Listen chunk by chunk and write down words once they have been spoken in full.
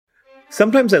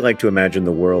Sometimes I like to imagine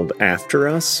the world after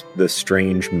us, the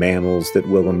strange mammals that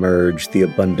will emerge, the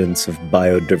abundance of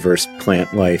biodiverse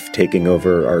plant life taking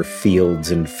over our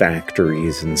fields and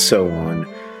factories, and so on.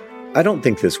 I don't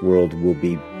think this world will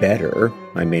be better.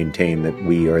 I maintain that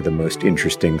we are the most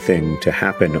interesting thing to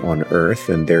happen on Earth,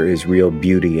 and there is real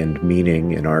beauty and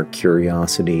meaning in our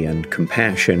curiosity and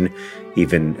compassion,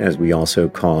 even as we also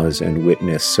cause and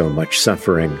witness so much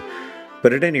suffering.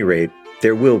 But at any rate,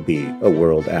 there will be a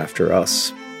world after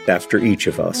us, after each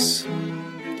of us.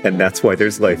 And that's why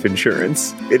there's life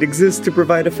insurance. It exists to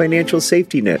provide a financial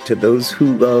safety net to those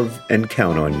who love and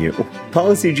count on you.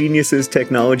 Policy Genius's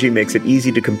technology makes it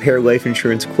easy to compare life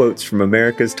insurance quotes from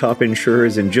America's top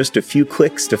insurers in just a few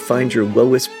clicks to find your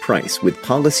lowest price. With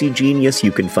Policy Genius,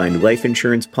 you can find life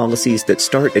insurance policies that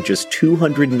start at just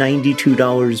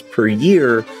 $292 per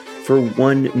year for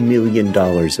 $1 million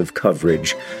of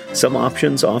coverage. Some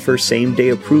options offer same-day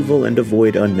approval and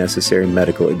avoid unnecessary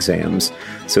medical exams.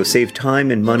 So save time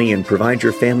and money and provide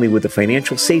your family with a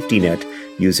financial safety net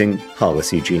using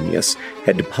Policy Genius.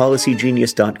 Head to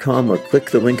policygenius.com or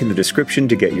click the link in the description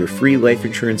to get your free life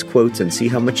insurance quotes and see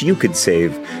how much you could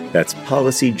save. That's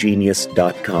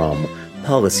policygenius.com.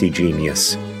 Policy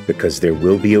Genius, because there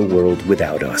will be a world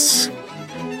without us.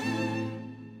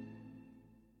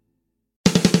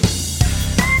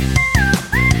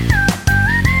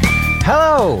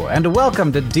 Hello, and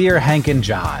welcome to Dear Hank and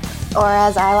John. Or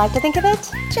as I like to think of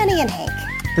it, Jenny and Hank.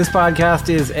 This podcast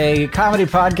is a comedy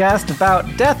podcast about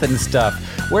death and stuff,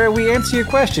 where we answer your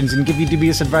questions and give you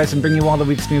dubious advice and bring you all the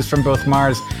week's news from both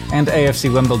Mars and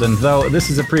AFC Wimbledon. Though this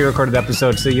is a pre-recorded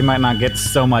episode, so you might not get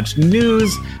so much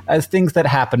news as things that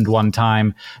happened one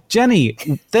time. Jenny,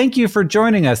 thank you for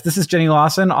joining us. This is Jenny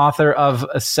Lawson, author of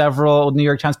several New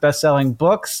York Times bestselling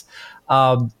books.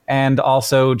 And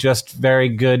also just very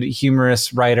good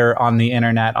humorous writer on the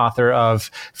internet, author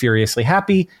of Furiously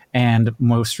Happy, and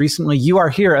most recently, You Are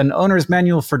Here, an owner's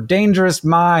manual for dangerous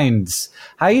minds.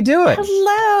 How you doing?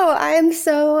 Hello, I'm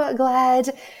so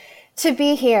glad to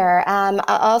be here.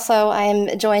 Also,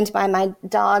 I'm joined by my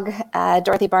dog,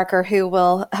 Dorothy Barker, who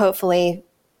will hopefully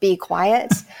be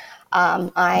quiet.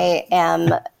 I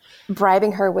am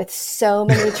bribing her with so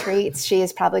many treats. She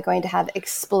is probably going to have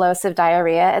explosive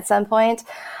diarrhea at some point,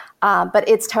 but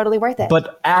it's totally worth it.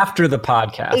 But after the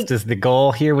podcast is the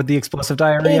goal here with the explosive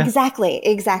diarrhea?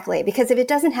 Exactly. Because if it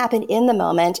doesn't happen in the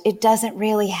moment, it doesn't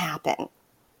really happen.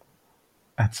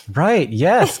 That's right.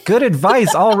 Yes. Good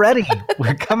advice already.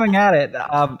 We're coming at it.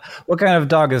 What kind of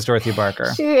dog is Dorothy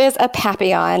Barker? She is a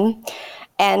Papillon,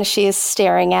 and she is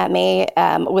staring at me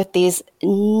with these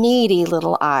needy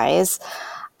little eyes.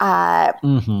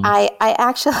 I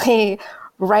actually,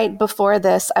 right before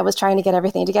this, I was trying to get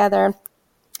everything together,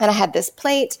 and I had this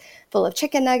plate full of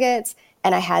chicken nuggets,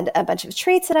 and I had a bunch of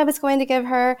treats that I was going to give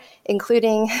her,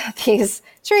 including these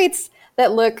treats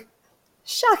that look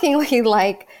shockingly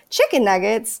like chicken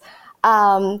nuggets.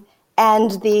 And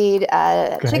the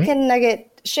chicken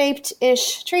nugget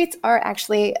shaped-ish treats are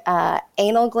actually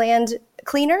anal gland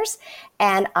cleaners,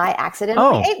 and I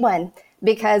accidentally ate one,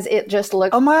 because it just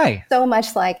looked so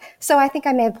much like. So I think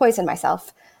I may have poisoned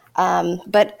myself.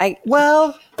 But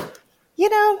you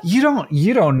don't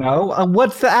know.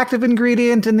 What's the active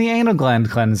ingredient in the anal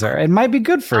gland cleanser? It might be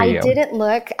good for you. I didn't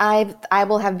look. I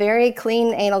will have very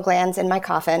clean anal glands in my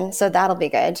coffin, so that'll be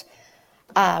good.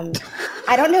 I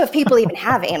don't know if people even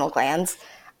have anal glands,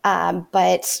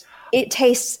 but it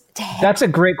tastes terrible. That's a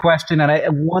great question,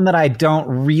 and one that I don't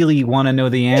really want to know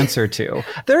the answer to.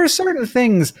 There are certain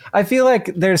things, I feel like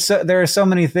there are so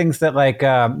many things that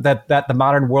that the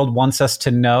modern world wants us to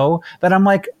know that I'm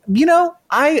like,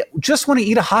 I just want to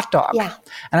eat a hot dog. Yeah.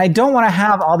 And I don't want to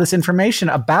have all this information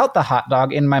about the hot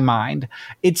dog in my mind.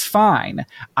 It's fine.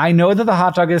 I know that the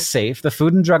hot dog is safe. The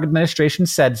Food and Drug Administration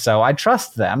said so. I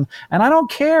trust them. And I don't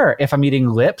care if I'm eating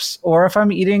lips or if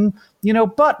I'm eating,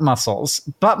 butt muscles.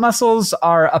 Butt muscles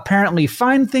are apparently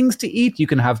fine things to eat. You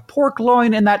can have pork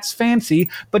loin and that's fancy.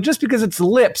 But just because it's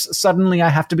lips, suddenly I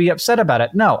have to be upset about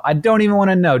it. No, I don't even want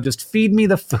to know. Just feed me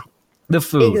the food.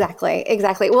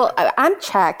 Exactly. Well, I'm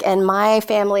Czech, and my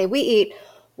family, we eat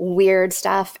weird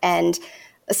stuff, and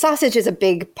sausage is a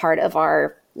big part of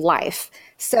our life.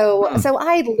 So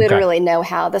I literally know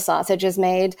how the sausage is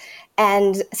made,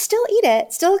 and still eat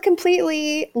it. Still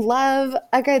completely love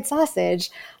a good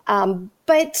sausage.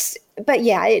 But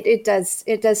yeah, it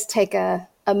does take a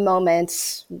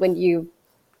moment when you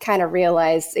kind of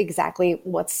realize exactly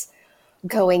what's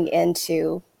going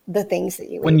into the things that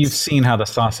you when eat. you've seen how the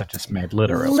sausage is made,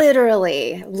 literally.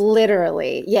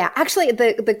 Literally. Yeah. Actually,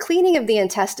 the cleaning of the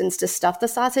intestines to stuff the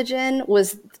sausage in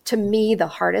was, to me, the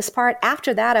hardest part.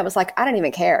 After that, I was like, I don't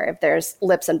even care if there's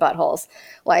lips and buttholes.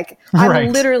 Like,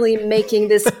 I'm literally making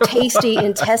this tasty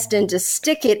intestine to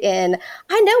stick it in.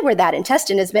 I know where that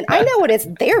intestine has been. I know what it's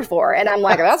there for. And I'm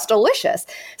like, that's delicious.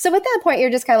 So at that point, you're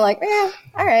just kind of like,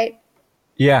 all right.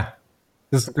 Yeah.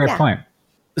 This is a great point.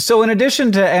 So in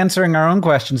addition to answering our own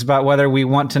questions about whether we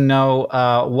want to know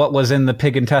what was in the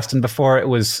pig intestine before it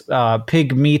was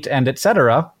pig meat and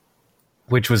etc.,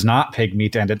 which was not pig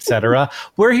meat and etc.,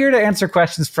 we're here to answer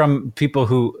questions from people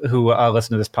who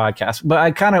listen to this podcast. But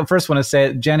I kind of first want to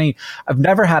say, Jenny, I've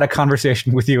never had a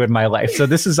conversation with you in my life. So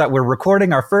this is that we're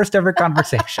recording our first ever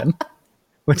conversation.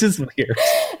 Which is weird.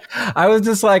 I was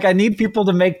just like, I need people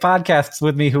to make podcasts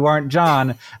with me who aren't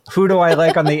John. Who do I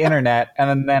like on the internet?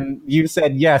 And then you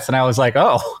said yes. And I was like,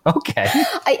 oh, okay.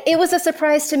 It was a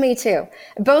surprise to me, too.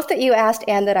 Both that you asked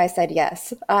and that I said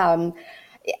yes.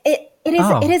 It's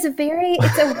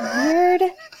a weird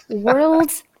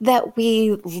world that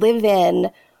we live in,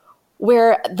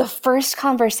 where the first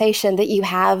conversation that you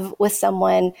have with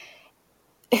someone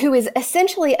who is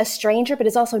essentially a stranger, but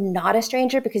is also not a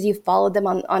stranger because you've followed them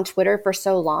on Twitter for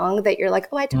so long that you're like,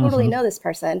 oh, I totally know this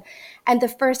person. And the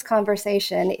first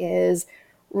conversation is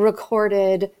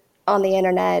recorded on the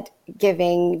internet,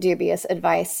 giving dubious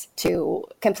advice to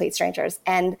complete strangers.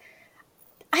 And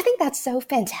I think that's so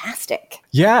fantastic.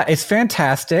 Yeah, it's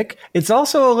fantastic. It's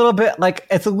also a little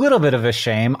bit of a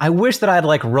shame. I wish that I'd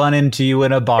like run into you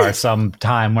in a bar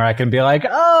sometime where I can be like,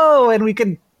 oh, and we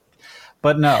could,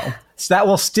 but no. So that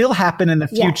will still happen in the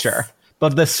future. Yes.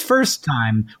 But this first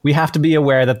time, we have to be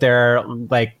aware that there are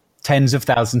like tens of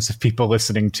thousands of people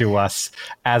listening to us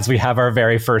as we have our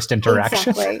very first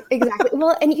interaction. Exactly.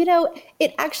 Well, and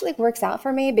it actually works out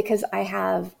for me because I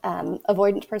have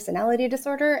avoidant personality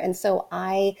disorder. And so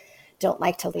I don't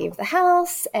like to leave the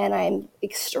house, and I'm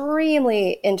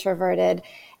extremely introverted.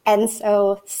 And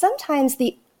so sometimes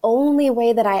the only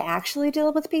way that I actually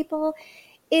deal with people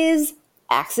is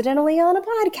accidentally on a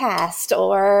podcast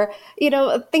or,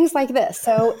 things like this.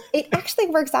 So it actually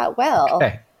works out well.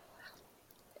 Okay.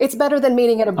 It's better than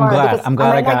meeting at a bar because I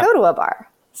might not go to a bar.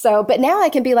 So, but now I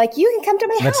can be like, you can come to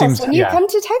my house when you come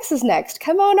to Texas next.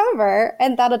 Come on over,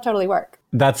 and that'll totally work.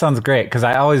 That sounds great, because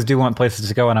I always do want places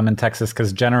to go when I'm in Texas,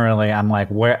 because generally I'm like,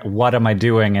 what am I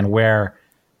doing, and where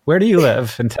do you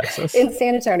live in Texas? In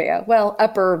San Antonio. Well,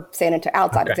 upper San Antonio,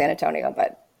 outside of San Antonio,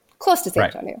 but close to San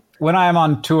Antonio. When I'm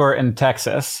on tour in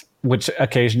Texas, which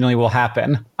occasionally will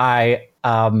happen, I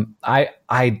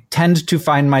tend to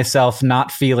find myself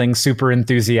not feeling super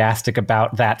enthusiastic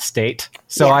about that state.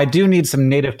 So I do need some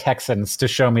native Texans to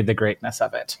show me the greatness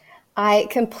of it. I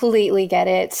completely get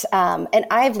it. And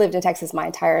I've lived in Texas my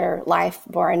entire life,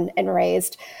 born and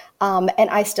raised. And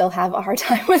I still have a hard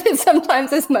time with it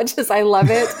sometimes, as much as I love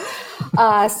it.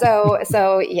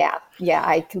 So yeah,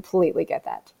 I completely get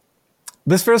that.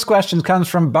 This first question comes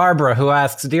from Barbara, who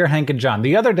asks, Dear Hank and John,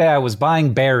 the other day I was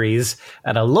buying berries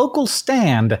at a local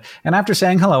stand, and after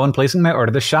saying hello and placing my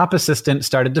order, the shop assistant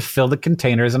started to fill the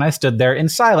containers, and I stood there in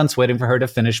silence waiting for her to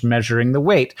finish measuring the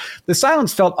weight. The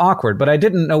silence felt awkward, but I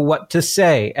didn't know what to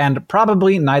say, and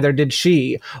probably neither did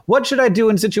she. What should I do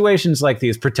in situations like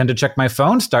these? Pretend to check my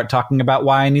phone? Start talking about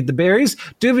why I need the berries?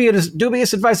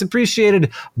 Dubious advice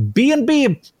appreciated.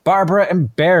 B&B, Barbara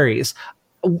and berries.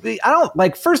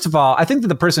 First of all, I think that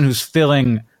the person who's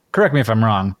filling, correct me if I'm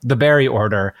wrong, the berry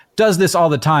order does this all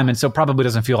the time, and so probably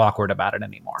doesn't feel awkward about it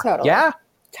anymore. Totally. Yeah?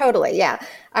 Totally, yeah.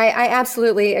 I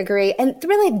absolutely agree. And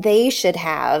really, they should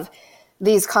have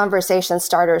these conversation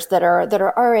starters that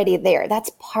are already there. That's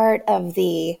part of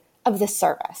the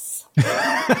service.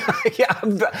 Yeah,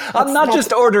 I'm not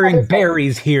just ordering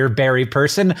berries here, berry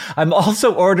person. I'm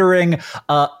also ordering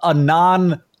a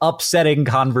non-upsetting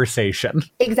conversation.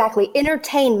 Exactly.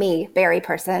 Entertain me, berry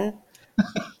person.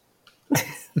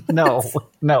 No,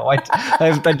 I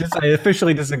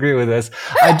officially disagree with this.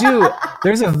 I do.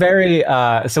 There's a very,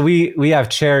 so we have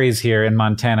cherries here in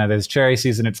Montana. There's cherry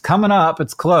season. It's coming up.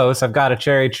 It's close. I've got a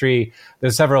cherry tree.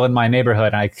 There's several in my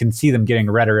neighborhood, and I can see them getting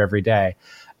redder every day.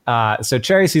 So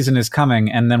cherry season is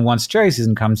coming. And then once cherry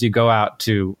season comes, you go out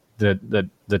to the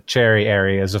cherry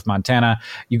areas of Montana.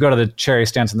 You go to the cherry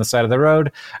stands on the side of the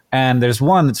road, and there's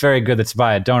one that's very good that's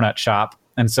by a donut shop.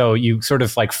 And so you sort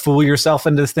of like fool yourself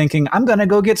into thinking, I'm going to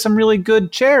go get some really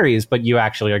good cherries, but you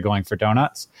actually are going for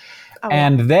donuts. Oh.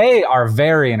 And they are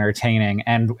very entertaining.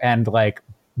 And like,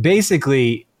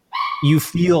 basically you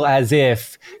feel as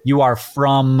if you are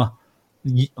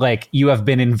you have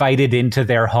been invited into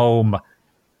their home,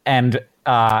 and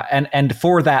And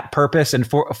for that purpose and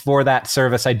for that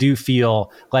service, I do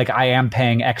feel like I am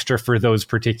paying extra for those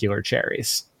particular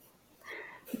cherries.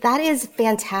 That is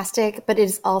fantastic, but it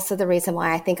is also the reason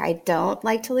why I think I don't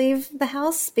like to leave the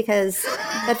house, because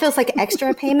that feels like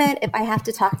extra payment if I have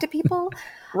to talk to people,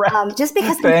 Right. just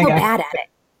because I'm so bad at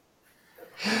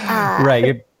it. Right.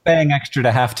 You're paying extra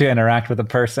to have to interact with a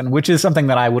person, which is something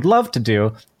that I would love to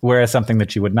do, whereas something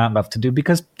that you would not love to do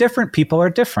because different people are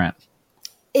different.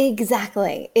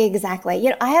 Exactly. You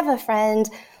know, I have a friend,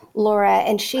 Laura,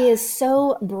 and she is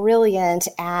so brilliant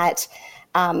at,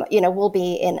 we'll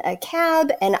be in a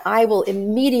cab and I will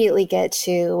immediately get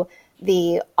to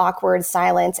the awkward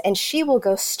silence, and she will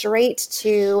go straight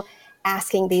to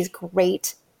asking these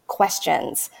great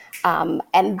questions.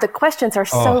 And the questions are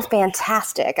so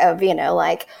fantastic of,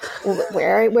 like,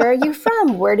 where are you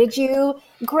from? Where did you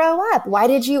grow up? Why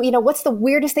did you, what's the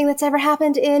weirdest thing that's ever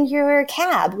happened in your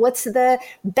cab? What's the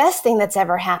best thing that's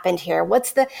ever happened here?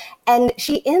 And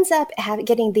she ends up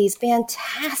getting these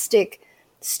fantastic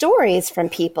stories from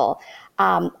people.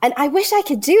 And I wish I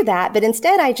could do that, but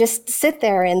instead I just sit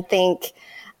there and think,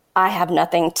 I have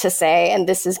nothing to say, and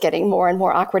this is getting more and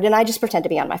more awkward. And I just pretend to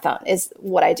be on my phone is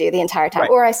what I do the entire time. Right.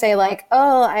 Or I say like,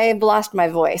 oh, I've lost my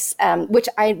voice, which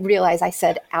I realize I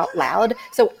said out loud.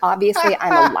 So obviously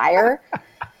I'm a liar.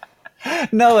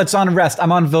 No, it's on rest.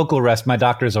 I'm on vocal rest. My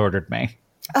doctor's ordered me.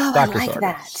 Oh, I like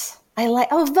that.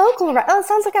 Vocal rest. Oh, it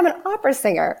sounds like I'm an opera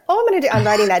singer. Oh, I'm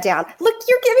writing that down. Look,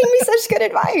 you're giving me such good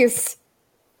advice.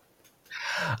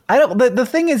 The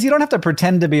thing is, you don't have to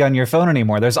pretend to be on your phone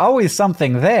anymore. There's always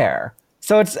something there.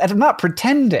 So I'm not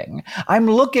pretending. I'm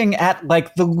looking at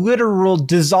like the literal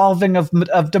dissolving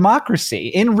of democracy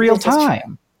in real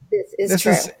time. This is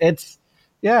true. It's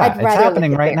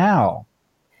happening right now.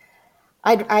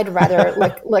 I'd rather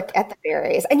look at the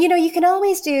berries. And you can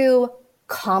always do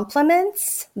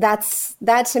compliments. That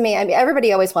to me, I mean,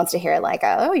 everybody always wants to hear like,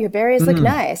 oh, your berries look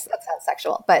nice. That sounds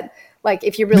sexual. But like,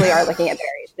 if you really are looking at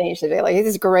berries, then you should be like,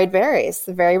 these are great berries.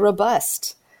 They're very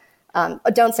robust.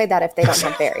 Don't say that if they don't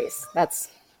have berries. That's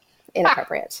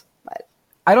inappropriate. But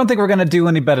I don't think we're going to do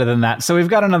any better than that. So we've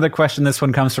got another question. This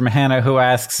one comes from Hannah, who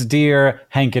asks, Dear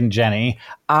Hank and Jenny,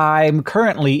 I'm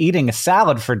currently eating a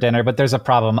salad for dinner, but there's a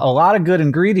problem. A lot of good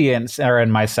ingredients are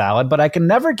in my salad, but I can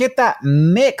never get that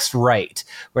mix right,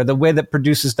 or the way that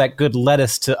produces that good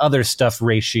lettuce to other stuff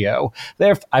ratio.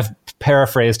 I've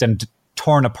paraphrased and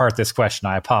torn apart this question.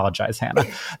 I apologize, Hannah.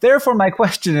 Therefore, my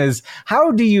question is, how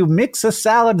do you mix a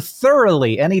salad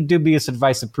thoroughly? Any dubious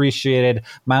advice appreciated.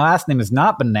 My last name is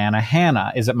not Banana.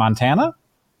 Hannah. Is it Montana?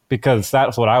 Because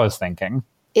that's what I was thinking.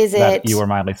 Is that you were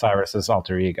Miley Cyrus's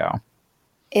alter ego?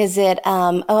 Is it,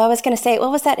 I was going to say, what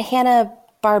was that,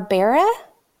 Hanna-Barbera?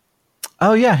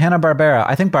 Oh, yeah, Hanna-Barbera.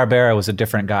 I think Barbera was a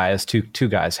different guy as two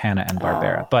guys, Hannah and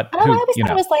Barbera. But I always thought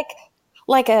it was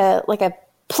like a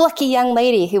plucky young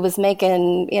lady who was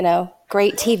making,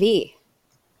 great TV.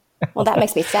 Well, that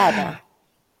makes me sad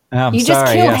now.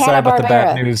 Sorry about the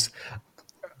bad news.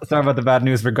 Sorry about the bad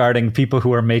news regarding people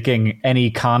who are making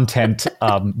any content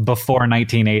before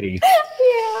 1980.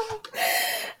 Yeah,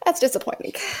 that's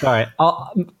disappointing. Sorry.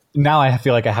 Now I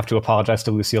feel like I have to apologize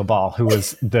to Lucille Ball, who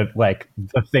was the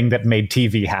thing that made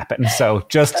TV happen. So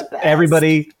just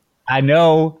everybody, I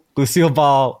know Lucille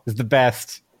Ball is the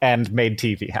best and made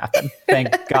TV happen.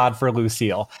 Thank God for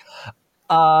Lucille.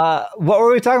 What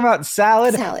were we talking about?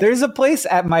 Salad. There's a place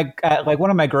at one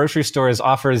of my grocery stores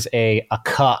offers a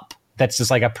cup that's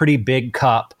just like a pretty big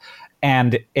cup,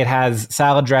 and it has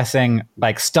salad dressing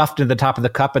like stuffed in the top of the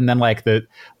cup, and then like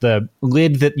the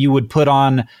lid that you would put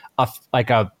on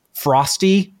a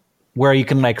Frosty, where you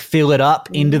can like fill it up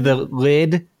into the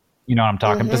lid. You know what I'm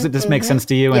talking about. Does this make sense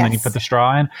to you? And then you put the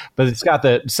straw in, but it's got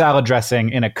the salad dressing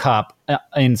in a cup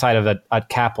inside of a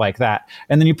cap like that.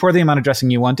 And then you pour the amount of dressing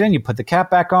you want in, you put the cap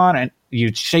back on, and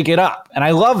you shake it up. And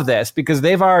I love this because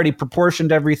they've already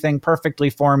proportioned everything perfectly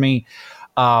for me.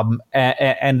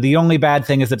 And the only bad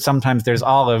thing is that sometimes there's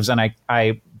olives, and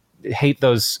I hate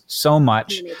those so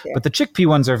much, but the chickpea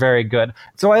ones are very good.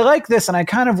 So I like this, and I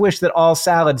kind of wish that all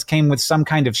salads came with some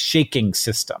kind of shaking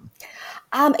system.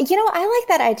 I like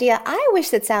that idea. I wish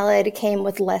that salad came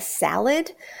with less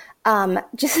salad,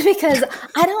 just because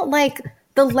I don't like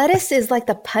the lettuce is like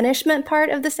the punishment part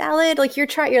of the salad. Like you're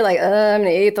like, I'm going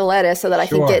to eat the lettuce so that I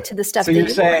can get to the stuff. So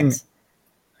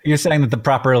you're saying that the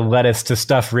proper lettuce to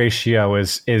stuff ratio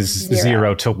is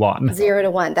 0 to 1. 0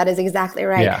 to 1. That is exactly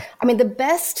right. Yeah. I mean, the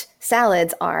best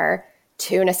salads are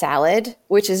tuna salad,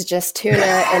 which is just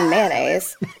tuna and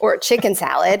mayonnaise, or chicken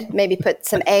salad. Maybe put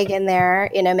some egg in there.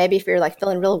 You know, maybe if you're like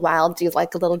feeling real wild, do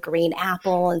like a little green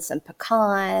apple and some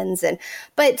pecans.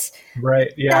 But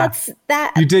right, yeah, that's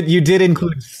that. You did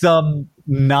include some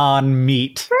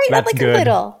non-meat. Right, that's like good.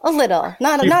 a little,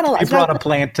 not a lot. You brought a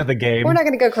plant to the game. We're not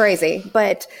going to go crazy,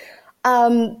 but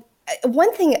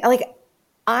one thing, like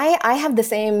I have the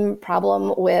same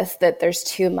problem with that. There's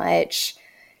too much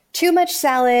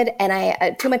salad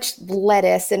and too much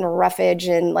lettuce and roughage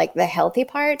and like the healthy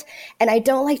part. And I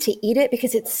don't like to eat it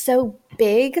because it's so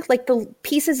big. Like the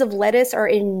pieces of lettuce are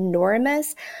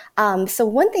enormous. So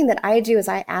one thing that I do is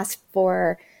I ask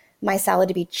for my salad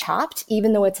to be chopped,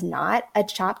 even though it's not a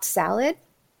chopped salad.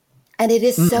 And it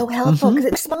is so helpful because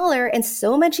it's smaller and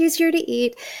so much easier to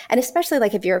eat. And especially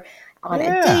like if you're on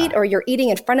a date or you're eating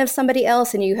in front of somebody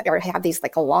else and you have these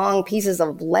like long pieces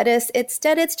of lettuce,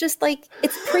 instead it's just like,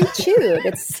 it's pre-chewed.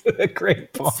 It's a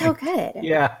great point. It's so good.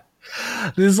 Yeah.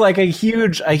 This is like a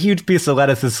huge piece of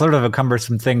lettuce is sort of a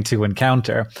cumbersome thing to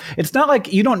encounter. It's not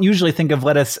like you don't usually think of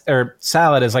lettuce or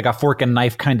salad as like a fork and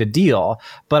knife kind of deal.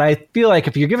 But I feel like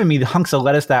if you're giving me hunks of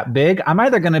lettuce that big, I'm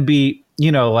either going to be,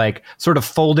 you know, like sort of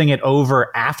folding it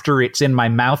over after it's in my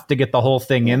mouth to get the whole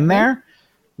thing in there,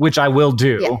 which I will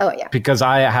do because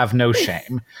I have no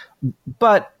shame.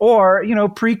 Or, you know,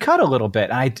 pre-cut a little bit.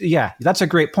 That's a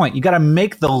great point. You got to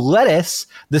make the lettuce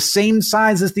the same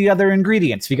size as the other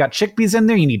ingredients. If you got chickpeas in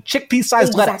there, you need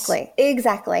chickpea-sized lettuce.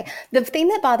 Exactly. The thing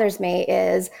that bothers me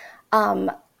is,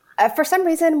 for some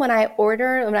reason, when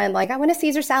I'm like, I want a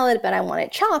Caesar salad, but I want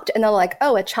it chopped. And they're like,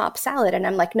 oh, a chopped salad. And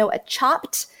I'm like, no, a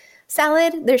chopped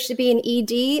salad, there should be an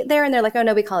ED there. And they're like, oh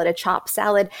no, we call it a chopped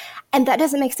salad. And that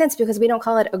doesn't make sense because we don't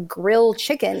call it a grilled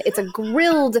chicken. It's a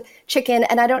grilled chicken.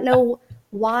 And I don't know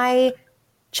why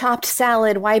chopped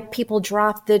salad, why people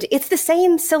drop it's the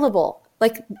same syllable.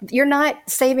 Like you're not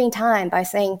saving time by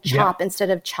saying chop instead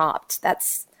of chopped.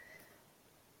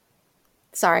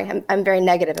 Sorry, I'm very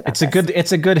negative about this.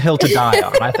 It's a good hill to die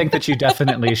on. I think that you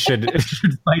definitely should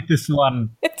fight this one.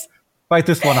 Fight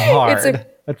this one hard.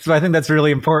 I think that's a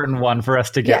really important one for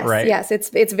us to get right. Yes,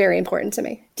 it's very important to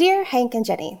me. Dear Hank and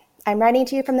Jenny, I'm writing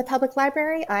to you from the public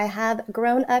library. I have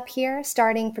grown up here,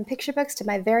 starting from picture books to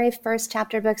my very first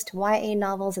chapter books to YA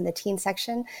novels in the teen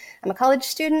section. I'm a college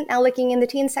student. Now looking in the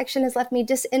teen section has left me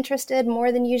disinterested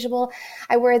more than usual.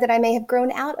 I worry that I may have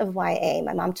grown out of YA.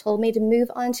 My mom told me to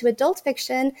move on to adult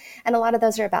fiction, and a lot of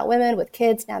those are about women with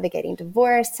kids navigating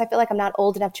divorce. I feel like I'm not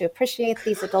old enough to appreciate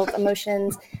these adult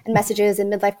emotions and messages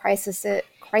in midlife crises.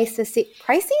 I'm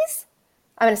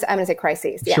gonna say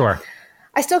crises. Yeah. Sure.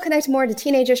 I still connect more to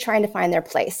teenagers trying to find their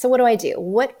place. So what do I do?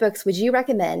 What books would you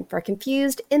recommend for a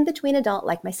confused in-between adult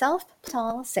like myself,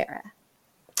 tall Sarah?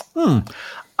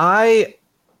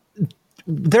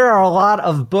 There are a lot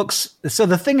of books. So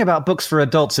the thing about books for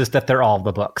adults is that they're all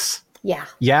the books. Yeah.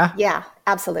 Yeah? Yeah,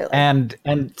 absolutely. And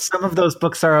some of those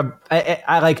books are,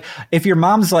 I like, if your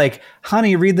mom's like,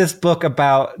 honey, read this book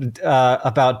about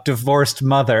divorced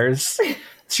mothers,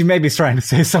 she may be trying to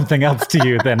say something else to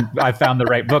you than I found the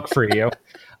right book for you.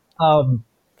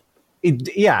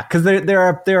 Because there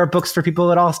are books for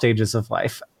people at all stages of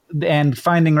life. And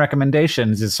finding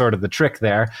recommendations is sort of the trick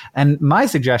there. And my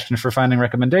suggestion for finding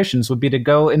recommendations would be to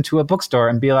go into a bookstore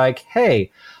and be like,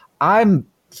 hey,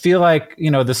 feel like,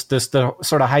 you know, the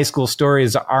sort of high school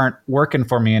stories aren't working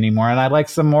for me anymore, and I like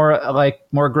some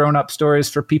more grown-up stories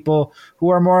for people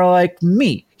who are more like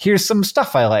me. Here's some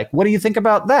stuff I like. What do you think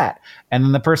about that? And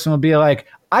then the person will be like,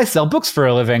 I sell books for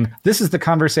a living. This is the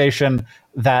conversation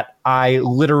that I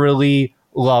literally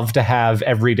love to have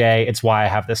every day. It's why I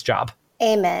have this job.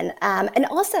 Amen. And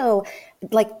also,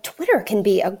 like, Twitter can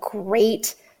be a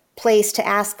great place to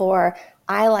ask for,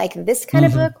 I like this kind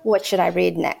of book. What should I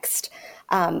read next?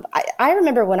 I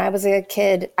remember when I was a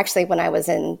kid, actually when I was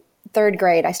in third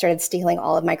grade, I started stealing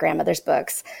all of my grandmother's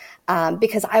books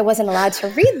because I wasn't allowed to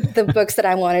read the books that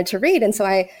I wanted to read. And so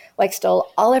I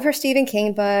stole all of her Stephen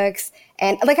King books,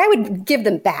 and I would give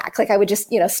them back. I would just,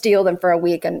 steal them for a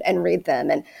week and read them.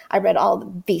 And I read all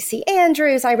V.C.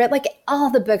 Andrews. I read all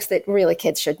the books that really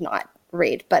kids should not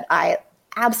read. But I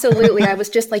was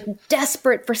just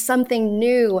desperate for something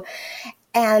new.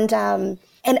 And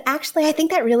actually, I think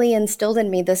that really instilled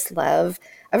in me this love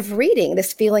of reading,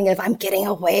 this feeling of I'm getting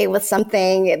away with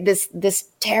something, this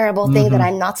terrible thing that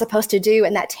I'm not supposed to do.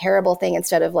 And that terrible thing,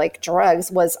 instead of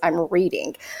drugs, was I'm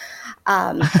reading.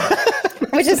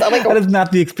 Which is that is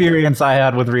not the experience I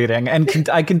had with reading. And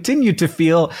I continue to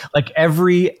feel like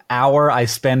every hour I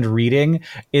spend reading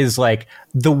is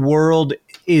the world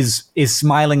is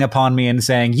smiling upon me and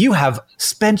saying, you have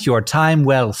spent your time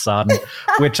well, son,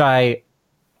 which I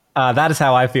That is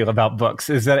how I feel about books,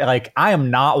 is that like I am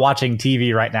not watching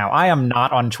TV right now. I am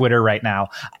not on Twitter right now.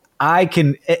 I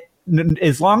can,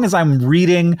 as long as I'm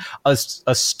reading a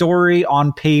story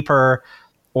on paper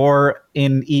or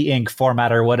in e-ink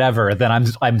format or whatever, then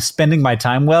I'm spending my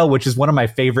time well, which is one of my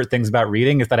favorite things about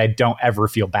reading, is that I don't ever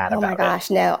feel bad about it. Oh my gosh,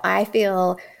 no. I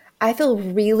feel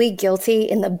really guilty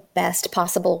in the best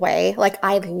possible way. Like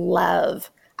I love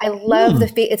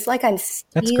it's like I'm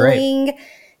stealing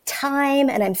time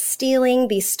and I'm stealing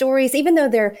these stories, even though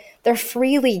they're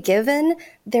freely given.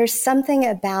 There's something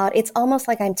about, it's almost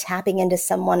like I'm tapping into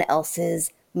someone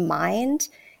else's mind.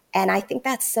 And I think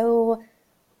that's so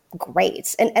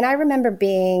great. And I remember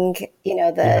being,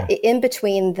 in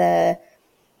between the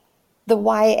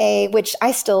YA, which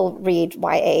I still read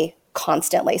YA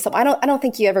constantly. So I don't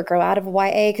think you ever grow out of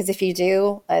YA, because if you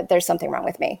do, there's something wrong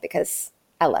with me, because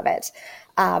I love it.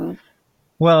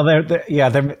 Well,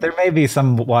 there may be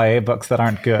some YA books that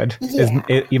aren't good.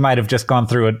 Yeah. You might have just gone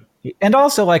through it. And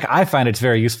also, like, I find it's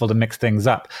very useful to mix things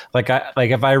up. Like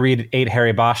if I read 8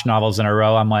 Harry Bosch novels in a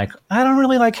row, I'm like, I don't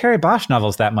really like Harry Bosch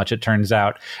novels that much, it turns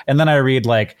out. And then I read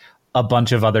like a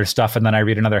bunch of other stuff, and then I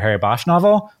read another Harry Bosch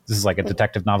novel. This is like a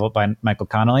detective novel by Michael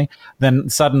Connelly. Then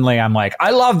suddenly I'm like,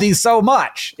 I love these so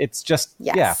much. It's just,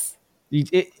 yes.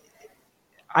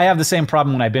 I have the same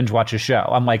problem when I binge watch a show.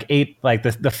 I'm like the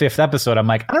 5th episode, I'm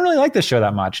like, I don't really like this show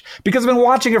that much, because I've been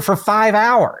watching it for 5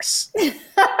 hours.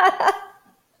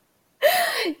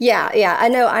 Yeah. I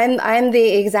know I'm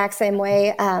the exact same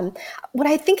way. What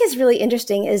I think is really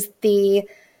interesting is the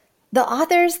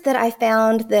authors that I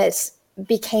found that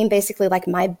became basically like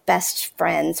my best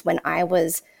friends when I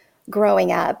was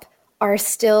growing up are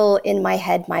still in my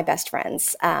head my best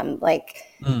friends, like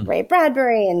Ray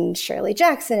Bradbury and Shirley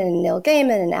Jackson and Neil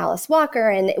Gaiman and Alice Walker.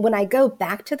 And when I go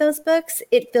back to those books,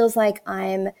 it feels like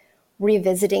I'm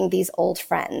revisiting these old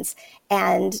friends.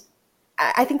 And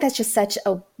I think that's just such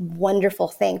a wonderful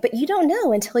thing. But you don't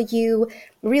know until you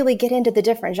really get into the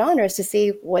different genres to see,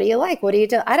 what do you like? What do you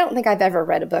do? I don't think I've ever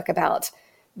read a book about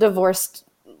divorced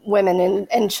women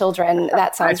and children.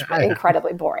 That sounds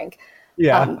incredibly boring.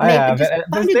 Yeah, I have.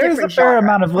 There's a fair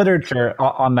amount of literature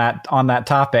on that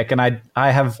topic, and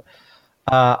I've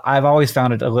always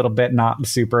found it a little bit not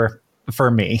super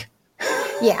for me.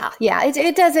 Yeah.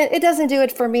 It doesn't do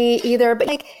it for me either. But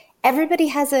like, everybody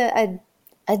has a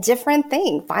different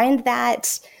thing. Find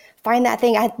that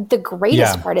thing. The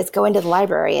greatest part is going to the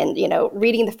library and,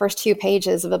 reading the first 2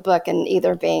 pages of a book and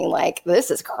either being like, this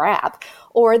is crap,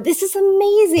 or this is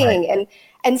amazing. Right.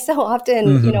 And so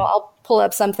often, I'll pull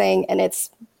up something and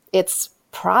it's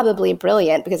probably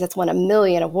brilliant because it's won a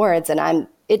million awards, and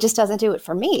it just doesn't do it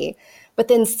for me. But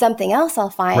then something else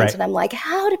I'll find and I'm like,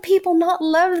 how do people not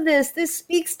love this? This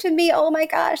speaks to me. Oh my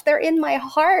gosh, they're in my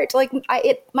heart. Like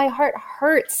my heart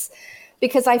hurts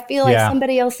because I feel like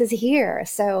somebody else is here.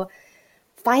 So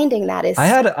finding that is.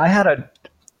 I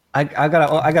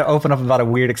gotta open up about a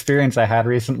weird experience I had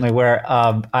recently where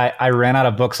I ran out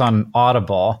of books on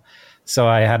Audible. So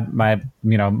I had my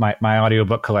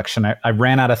audiobook collection. I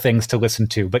ran out of things to listen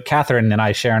to, but Catherine and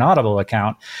I share an Audible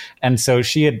account. And so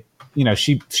she had,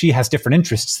 she has different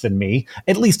interests than me,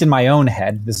 at least in my own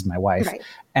head. This is my wife. Right.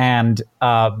 And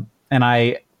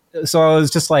I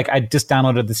was just like, I just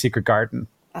downloaded The Secret Garden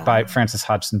by Frances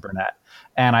Hodgson Burnett.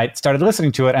 And I started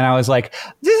listening to it, and I was like,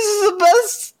 this is the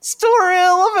best story.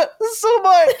 I love it so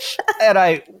much. And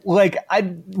I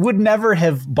would never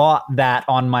have bought that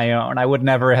on my own. I would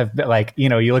never have been like, you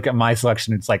look at my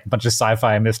selection, it's like a bunch of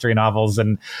sci-fi and mystery novels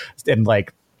and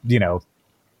like,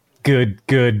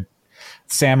 good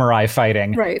samurai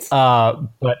fighting. Right.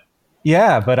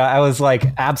 But I was like,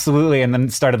 absolutely. And then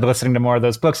started listening to more of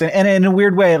those books. And in a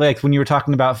weird way, like when you were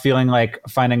talking about feeling like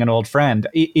finding an old friend,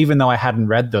 even though I hadn't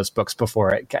read those books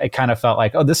before, it kind of felt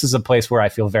like, oh, this is a place where I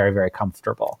feel very, very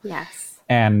comfortable. Yes.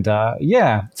 And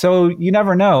so you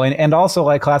never know. And also,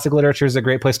 like, classic literature is a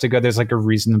great place to go. There's like a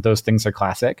reason that those things are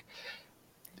classic.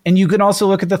 And you can also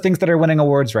look at the things that are winning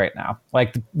awards right now.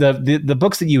 Like the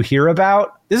books that you hear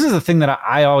about. This is the thing that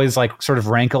I always like sort of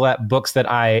rankle at, books that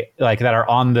I like that are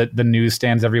on the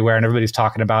newsstands everywhere and everybody's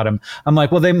talking about them. I'm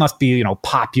like, well, they must be,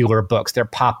 popular books. They're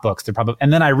pop books. They're probably,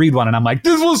 and then I read one and I'm like,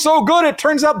 this was so good. It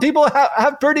turns out people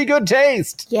have pretty good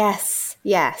taste. Yes.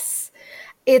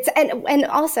 It's, and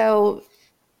also,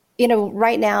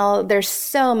 right now there's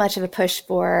so much of a push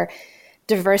for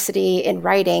diversity in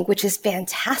writing, which is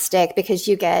fantastic because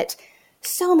you get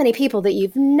so many people that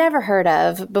you've never heard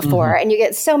of before, and you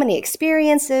get so many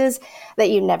experiences that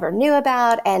you never knew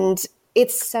about. And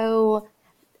it's so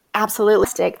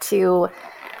absolutely to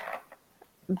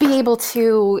be able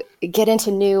to get into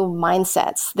new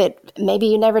mindsets that maybe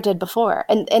you never did before.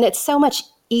 And it's so much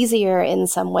easier in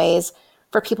some ways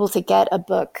for people to get a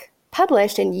book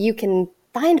published, and you can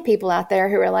find people out there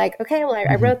who are like, okay, well,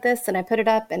 I wrote this and I put it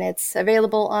up and it's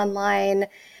available online,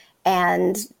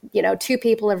 and 2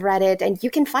 people have read it, and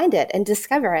you can find it and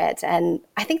discover it. And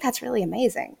I think that's really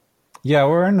amazing. Yeah,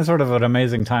 we're in sort of an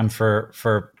amazing time for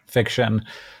fiction.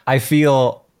 I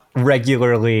feel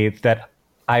regularly that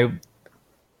I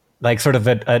like sort of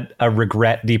a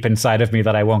regret deep inside of me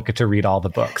that I won't get to read all the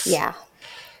books.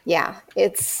 Yeah,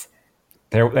 it's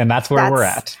there, and that's where we're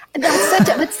at.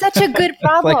 It's such a good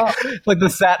problem. like the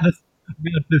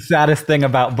saddest thing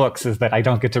about books is that I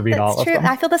don't get to read all of them.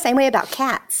 I feel the same way about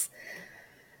cats.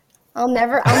 I'll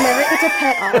never get to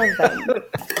pet all of them.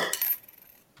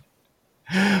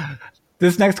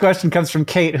 This next question comes from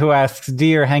Kate, who asks,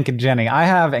 Dear Hank and Jenny, I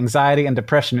have anxiety and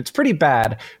depression. It's pretty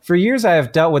bad. For years, I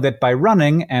have dealt with it by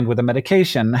running and with a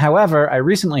medication. However, I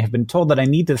recently have been told that I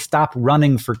need to stop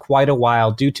running for quite a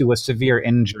while due to a severe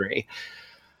injury.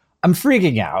 I'm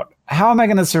freaking out. How am I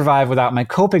going to survive without my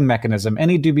coping mechanism?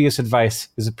 Any dubious advice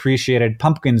is appreciated.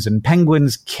 Pumpkins and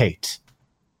Penguins, Kate.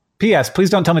 P.S.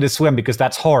 Please don't tell me to swim because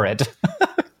that's horrid.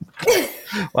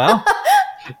 Well,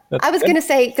 I was going to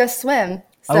say go swim.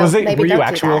 So were you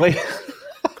actually?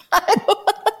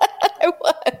 I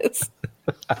was.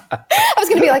 I was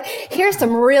going to be like, here's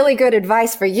some really good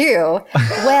advice for you.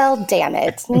 Well, damn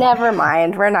it. Never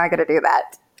mind. We're not going to do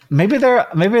that. Maybe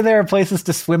there are places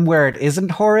to swim where it isn't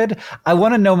horrid. I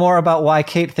want to know more about why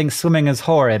Kate thinks swimming is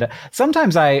horrid.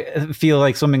 Sometimes I feel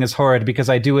like swimming is horrid because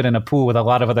I do it in a pool with a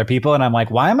lot of other people, and I'm like,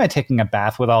 why am I taking a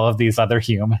bath with all of these other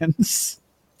humans?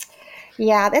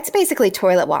 Yeah, that's basically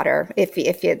toilet water if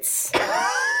it's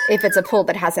a pool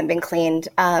that hasn't been cleaned.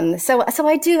 So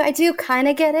I do kind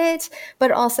of get it, but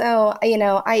also,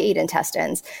 I eat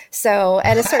intestines. So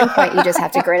at a certain point, you just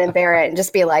have to grin and bear it and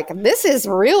just be like, this is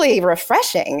really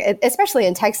refreshing, especially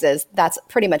in Texas. That's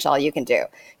pretty much all you can do.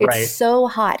 It's so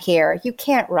hot here. You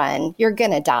can't run. You're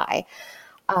going to die.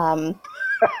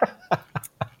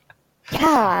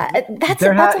 That's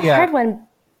a hard one.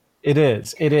 It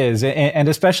is. And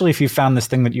especially if you found this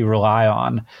thing that you rely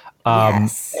on.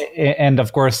 Yes. And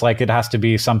of course, like, it has to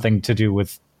be something to do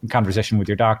with conversation with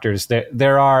your doctors.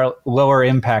 There are lower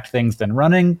impact things than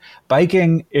running.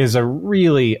 Biking is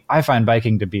I find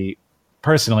biking to be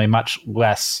personally much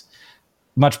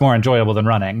more enjoyable than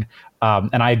running.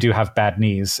 And I do have bad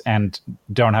knees and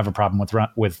don't have a problem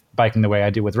with biking the way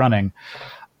I do with running.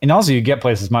 And also, you get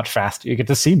places much faster. You get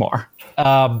to see more.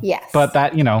 Yes. But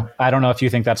that, I don't know if you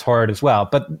think that's horrid as well.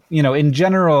 But, in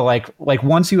general, like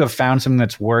once you have found something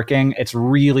that's working, it's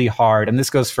really hard. And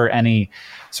this goes for any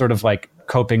sort of like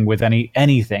coping with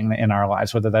anything in our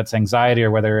lives, whether that's anxiety or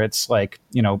whether it's like,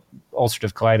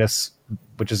 ulcerative colitis,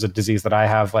 which is a disease that I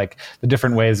have, like the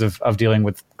different ways of dealing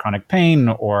with chronic pain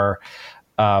or,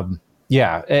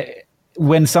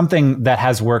 when something that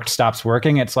has worked stops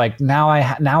working, it's like now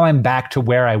I'm back to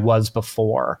where I was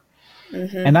before,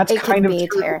 and that's kind of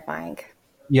terrifying.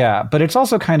 Yeah, but it's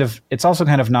also kind of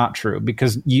not true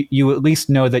because you at least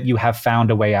know that you have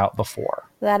found a way out before.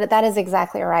 That is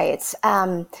exactly right.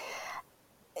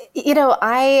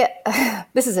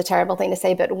 This is a terrible thing to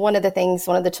say, but one of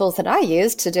the tools that I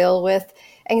used to deal with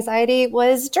anxiety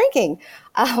was drinking,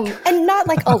 and not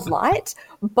like a lot,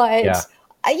 but. Yeah.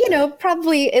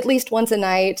 Probably at least once a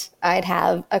night, I'd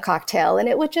have a cocktail, and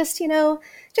it would just kind of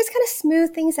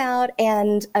smooth things out.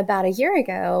 And about a year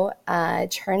ago,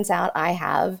 turns out I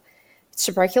have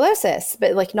tuberculosis,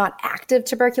 but like not active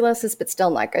tuberculosis, but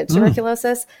still not good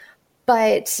tuberculosis.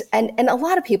 But and a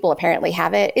lot of people apparently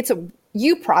have it.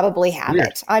 You probably have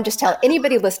it. I'm just telling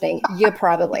anybody listening, you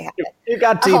probably have it. You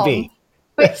got TB.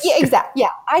 Yeah, exactly. Yeah,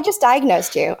 I just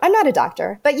diagnosed you. I'm not a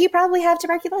doctor, but you probably have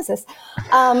tuberculosis.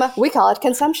 We call it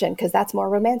consumption because that's more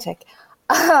romantic.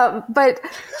 But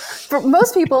for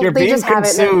most people, they just have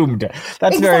it. You're being consumed.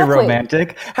 That's very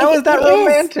romantic. How is that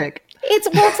romantic?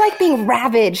 It's like being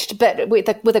ravaged, but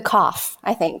with a cough,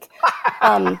 I think.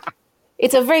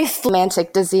 It's a very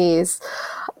romantic disease.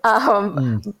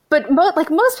 But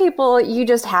most people, you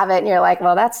just have it and you're like,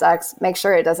 well, that sucks. Make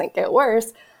sure it doesn't get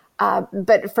worse.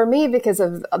 But for me, because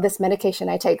of this medication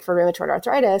I take for rheumatoid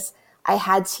arthritis, I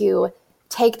had to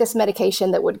take this medication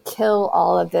that would kill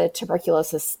all of the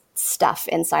tuberculosis stuff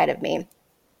inside of me.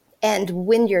 And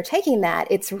when you're taking that,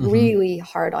 it's really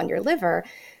hard on your liver.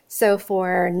 So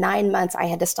for 9 months, I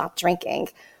had to stop drinking,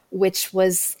 which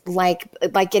was like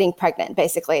getting pregnant,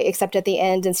 basically, except at the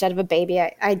end, instead of a baby,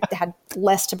 I had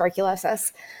less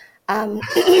tuberculosis.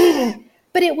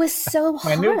 But it was so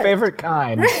hard. My new favorite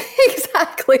kind.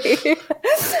 Exactly.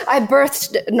 I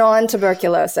birthed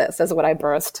non-tuberculosis is what I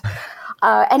birthed.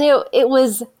 And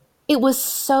it it was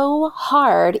so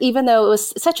hard, even though it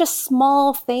was such a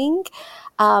small thing.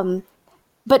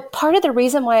 But part of the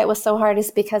reason why it was so hard is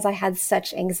because I had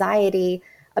such anxiety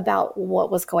about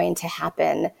what was going to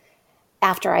happen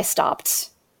after I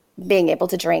stopped being able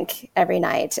to drink every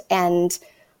night. And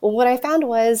what I found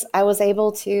was I was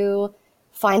able to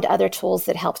find other tools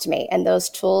that helped me. And those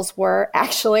tools were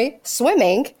actually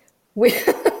swimming.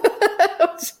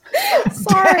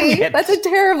 Sorry, that's a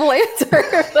terrible answer.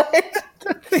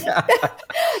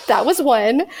 That was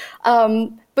one.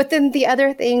 But then the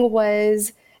other thing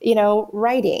was,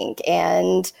 writing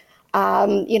and,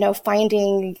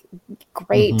 finding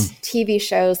great TV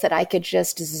shows that I could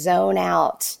just zone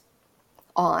out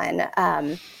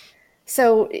on.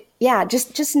 So yeah,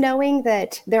 just knowing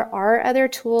that there are other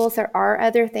tools, there are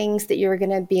other things that you're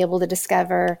going to be able to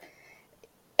discover.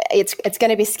 It's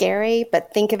going to be scary,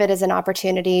 but think of it as an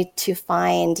opportunity to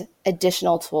find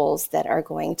additional tools that are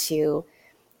going to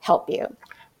help you.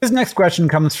 This next question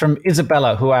comes from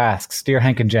Isabella, who asks, Dear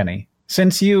Hank and Jenny,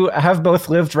 since you have both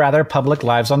lived rather public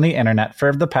lives on the internet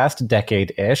for the past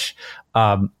decade-ish,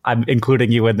 I'm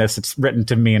including you in this, it's written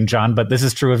to me and John, but this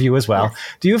is true of you as well. Yes.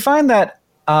 Do you find that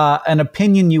an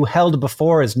opinion you held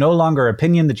before is no longer an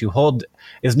opinion that you hold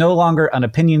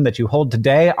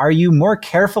today? Are you more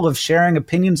careful of sharing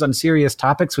opinions on serious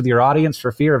topics with your audience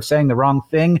for fear of saying the wrong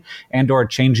thing and or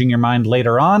changing your mind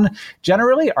later on?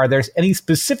 Generally, are there any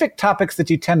specific topics that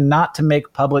you tend not to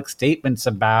make public statements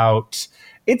about?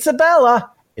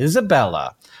 Isabella.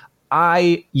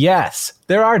 Yes,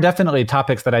 there are definitely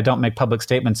topics that I don't make public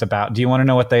statements about. Do you want to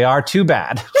know what they are? Too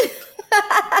bad.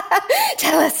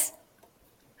 Tell us.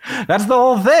 That's the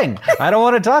whole thing. I don't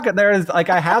want to talk.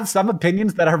 I have some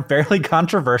opinions that are fairly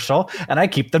controversial, and I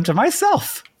keep them to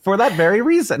myself for that very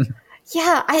reason.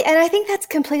 Yeah, I think that's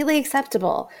completely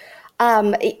acceptable.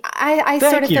 I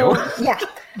sort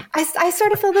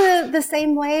of feel the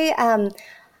same way.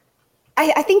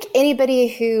 I think anybody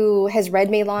who has read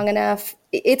me long enough,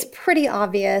 it's pretty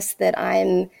obvious that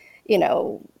I'm,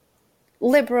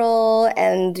 liberal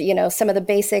and, some of the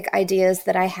basic ideas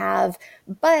that I have,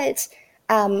 but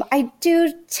I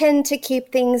do tend to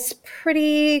keep things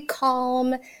pretty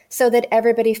calm so that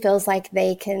everybody feels like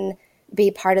they can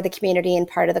be part of the community and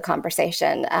part of the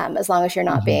conversation. As long as you're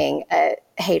not being a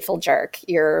hateful jerk,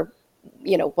 you're,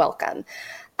 welcome.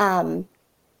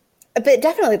 But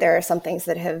definitely there are some things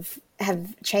that have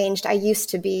changed. I used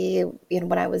to be,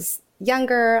 when I was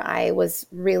younger, I was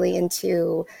really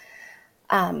into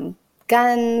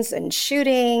guns and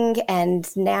shooting,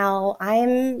 and now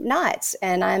I'm not.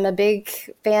 And I'm a big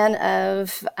fan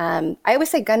of, I always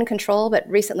say gun control, but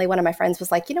recently one of my friends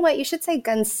was like, you know what, you should say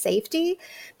gun safety,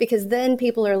 because then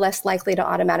people are less likely to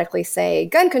automatically say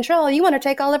gun control, you want to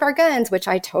take all of our guns, which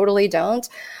I totally don't.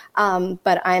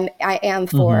 But I am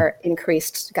for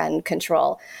increased gun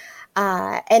control.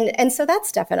 And so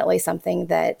that's definitely something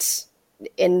that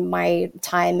in my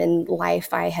time in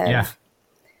life I have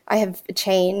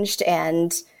changed,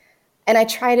 and I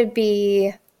try to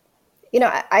be,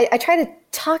 I try to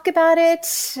talk about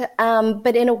it,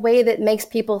 but in a way that makes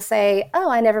people say, oh,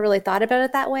 I never really thought about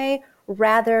it that way,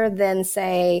 rather than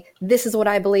say, this is what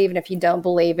I believe, and if you don't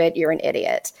believe it, you're an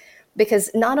idiot. Because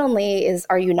not only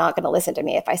are you not going to listen to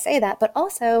me if I say that, but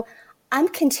also I'm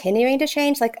continuing to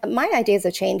change. Like, my ideas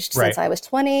have changed since I was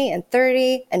 20 and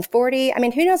 30 and 40. I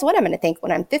mean, who knows what I'm going to think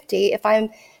when I'm 50. If I'm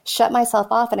shut myself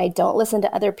off and I don't listen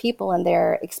to other people and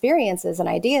their experiences and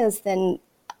ideas, then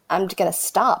I'm going to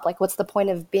stop. Like, what's the point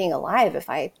of being alive if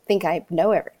I think I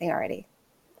know everything already?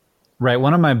 Right.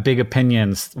 One of my big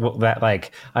opinions that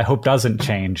I hope doesn't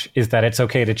change is that it's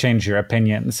okay to change your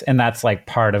opinions. And that's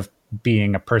part of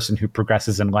being a person who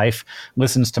progresses in life,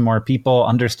 listens to more people,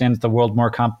 understands the world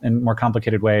in more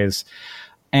complicated ways.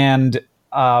 And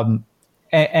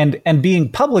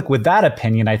being public with that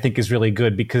opinion, I think, is really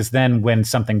good, because then when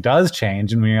something does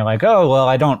change and when you're like, oh, well,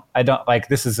 I don't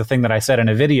this is the thing that I said in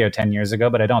a video 10 years ago,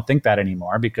 but I don't think that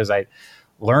anymore because I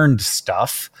learned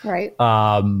stuff. Right.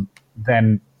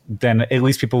 Then at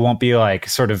least people won't be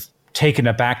sort of taken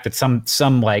aback that some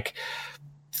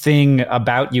thing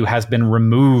about you has been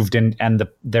removed and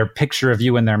their picture of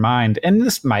you in their mind, and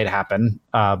this might happen,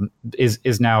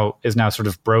 is now sort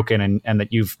of broken, and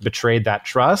that you've betrayed that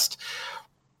trust.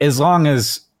 As long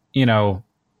as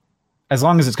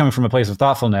it's coming from a place of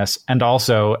thoughtfulness, and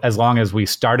also as long as we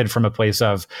started from a place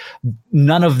of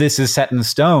none of this is set in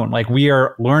stone. We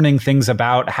are learning things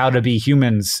about how to be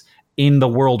humans in the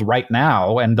world right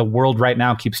now, and the world right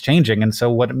now keeps changing. And so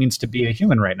what it means to be a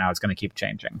human right now is going to keep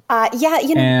changing.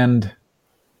 And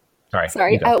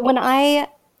sorry. When I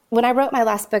wrote my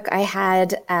last book, I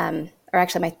had, or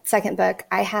actually my second book,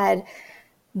 I had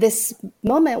this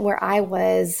moment where I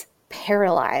was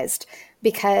paralyzed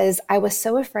because I was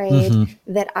so afraid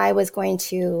that I was going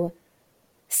to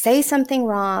say something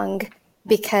wrong,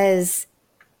 because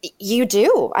you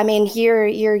do. I mean,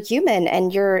 you're human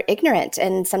and you're ignorant,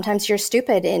 and sometimes you're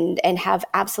stupid and have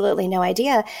absolutely no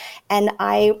idea. And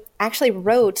I actually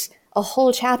wrote a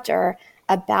whole chapter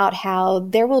about how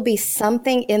there will be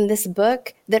something in this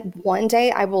book that one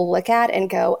day I will look at and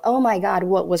go, oh my God,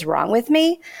 what was wrong with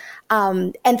me?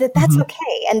 And that's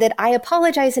okay. And that I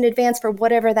apologize in advance for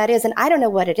whatever that is. And I don't know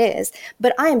what it is,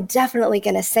 but I'm definitely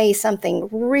going to say something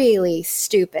really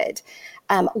stupid.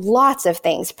 Lots of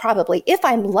things, probably. If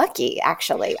I'm lucky,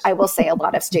 actually, I will say a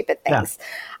lot of stupid things.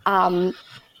 And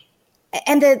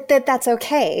that's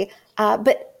okay.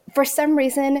 But for some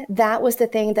reason, that was the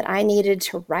thing that I needed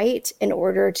to write in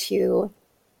order to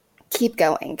keep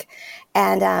going.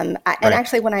 And and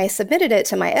actually, when I submitted it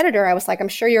to my editor, I was like, I'm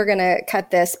sure you're going to cut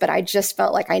this, but I just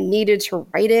felt like I needed to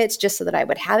write it just so that I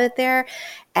would have it there.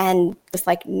 And was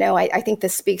like, no, I think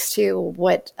this speaks to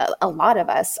what a lot of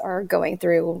us are going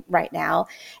through right now.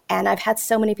 And I've had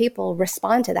so many people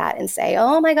respond to that and say,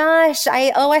 oh my gosh,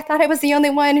 I thought I was the only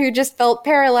one who just felt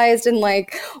paralyzed and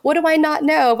like, what do I not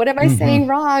know? What am I saying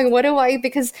wrong?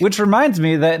 Which reminds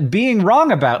me that being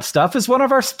wrong about stuff is one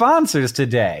of our sponsors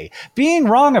today. Being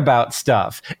wrong about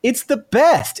stuff. It's the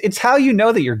best. It's how you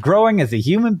know that you're growing as a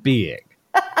human being.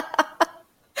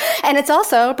 And it's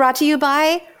also brought to you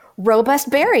by Robust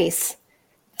Berries.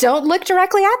 Don't look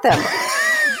directly at them.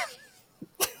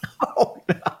 Oh,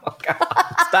 no.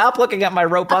 God. Stop looking at my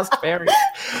robust berries.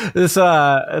 This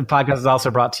podcast is also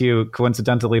brought to you,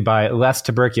 coincidentally, by Less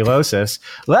Tuberculosis.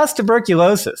 Less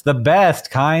Tuberculosis, the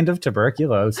best kind of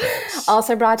tuberculosis.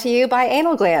 Also brought to you by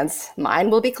Anal Glands. Mine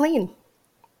will be clean.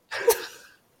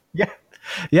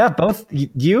 Yeah, both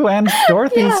you and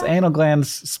Dorothy's anal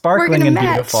glands sparkling and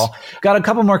beautiful. Got a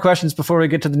couple more questions before we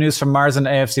get to the news from Mars and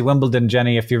AFC Wimbledon,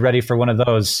 Jenny, if you're ready for one of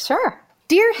those. Sure.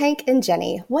 Dear Hank and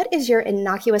Jenny, what is your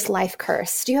innocuous life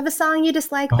curse? Do you have a song you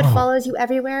dislike but follows you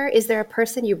everywhere? Is there a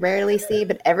person you rarely see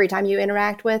but every time you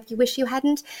interact with, you wish you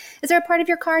hadn't? Is there a part of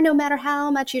your car, no matter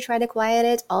how much you try to quiet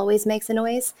it, always makes a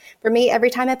noise? For me, every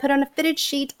time I put on a fitted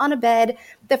sheet on a bed,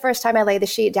 the first time I lay the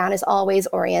sheet down is always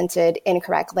oriented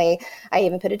incorrectly. I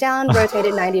even put it down,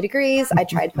 rotated 90 degrees. I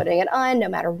tried putting it on. No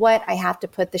matter what, I have to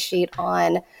put the sheet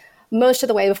on most of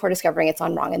the way before discovering it's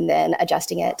on wrong and then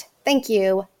adjusting it. Thank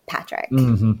you, Patrick.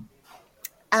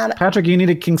 Patrick, you need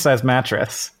a king-size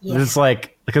mattress. Yeah. It's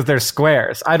like, because they're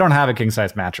squares. I don't have a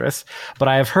king-size mattress, but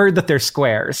I have heard that they're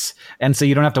squares. And so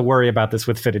you don't have to worry about this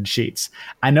with fitted sheets.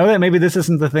 I know that maybe this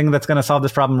isn't the thing that's going to solve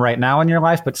this problem right now in your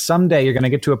life, but someday you're going to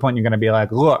get to a point you're going to be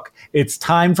like, look, it's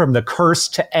time for the curse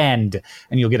to end,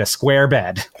 and you'll get a square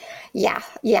bed. Yeah.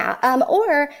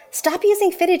 Or stop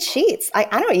using fitted sheets. I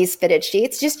don't use fitted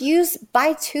sheets. Just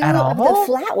buy two of the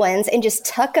flat ones and just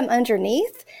tuck them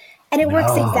underneath. And it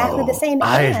works exactly the same.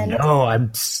 That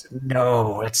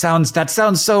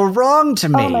sounds so wrong to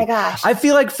me. Oh my gosh. I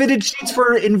feel like fitted sheets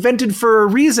were invented for a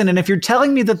reason. And if you're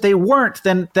telling me that they weren't,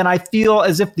 then I feel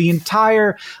as if the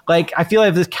entire, I feel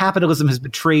like this capitalism has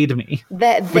betrayed me.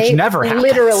 Which never happens.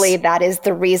 Literally, that is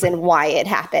the reason why it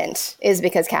happened, is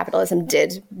because capitalism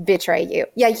did betray you.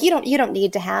 Yeah, you don't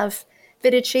need to have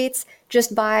fitted sheets.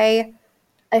 Just buy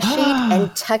a sheet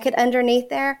and tuck it underneath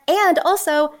there. And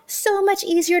also, so much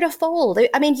easier to fold.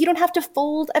 I mean, you don't have to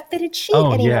fold a fitted sheet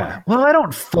anymore. Yeah. Well, I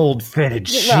don't fold fitted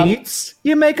sheets.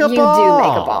 You make a ball. You do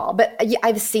make a ball. But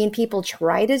I've seen people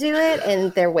try to do it,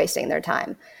 and they're wasting their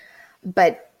time.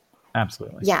 But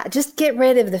absolutely. Yeah, just get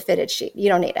rid of the fitted sheet. You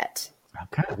don't need it.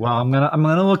 Okay. Well, I'm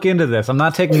gonna look into this. I'm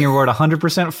not taking your word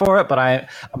 100% for it, but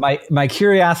my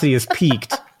curiosity is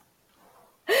piqued.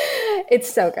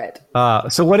 It's so good.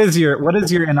 So what is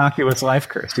your innocuous life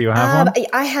curse? Do you have one?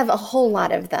 I have a whole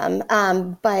lot of them.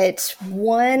 But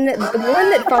one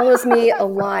that follows me a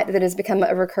lot that has become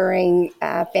a recurring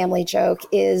family joke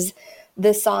is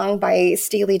the song by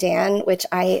Steely Dan, which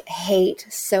I hate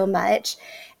so much.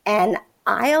 And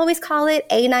I always call it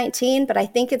A19, but I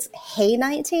think it's Hey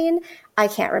 19. I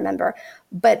can't remember.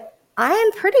 But I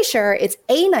am pretty sure it's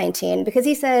A19 because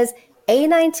he says,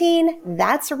 A19,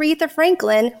 that's Aretha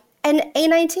Franklin. And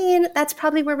A19, that's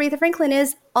probably where Aretha Franklin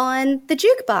is on the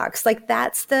jukebox.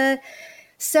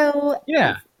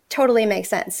 Totally makes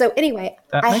sense. So anyway,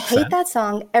 I hate that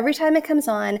song. Every time it comes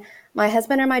on, my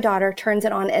husband or my daughter turns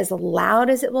it on as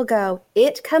loud as it will go.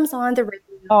 It comes on the radio.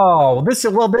 Oh, this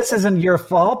isn't your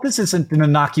fault. This isn't an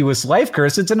innocuous life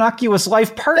curse. It's an innocuous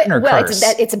life partner curse.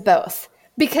 It's both.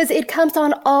 Because it comes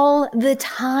on all the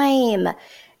time.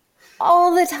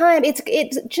 All the time.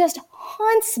 It just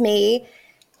haunts me.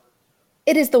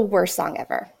 It is the worst song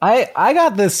ever. I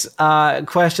got this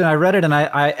question. I read it, and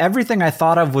I everything I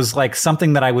thought of was like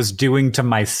something that I was doing to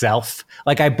myself.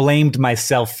 Like I blamed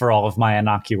myself for all of my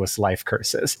innocuous life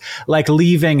curses, like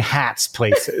leaving hats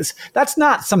places. That's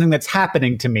not something that's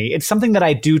happening to me. It's something that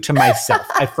I do to myself.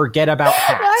 I forget about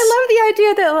hats. I love the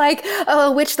idea that like,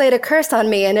 oh, a witch laid a curse on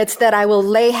me, and it's that I will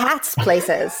lay hats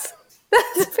places.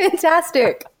 That's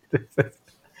fantastic.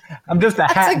 I'm just a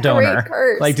hat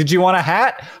donor. Like, did you want a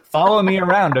hat? Follow me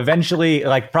around. Eventually,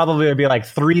 like, probably it'll be like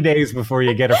 3 days before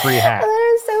you get a free hat.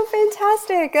 That is so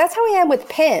fantastic. That's how I am with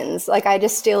pens. Like, I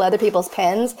just steal other people's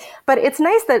pens. But it's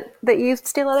nice that you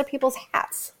steal other people's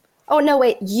hats. Oh, no,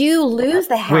 wait. You lose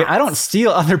the hats. Wait, I don't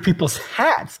steal other people's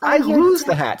hats. I lose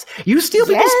the hats. You steal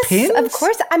people's pins? Of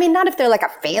course. I mean, not if they're like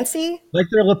a fancy. Like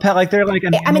they're lapel. Like they're like.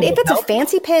 I mean, if it's a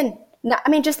fancy pin. No, I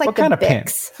mean, just like what the kind of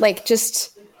Bics. Pin? Like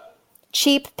just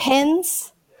cheap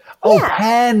pens. Oh, yeah.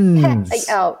 Pens.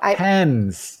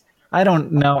 Pens. I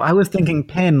don't know. I was thinking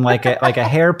pin, like a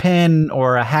hairpin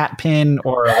or a hat pin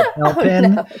or a lapel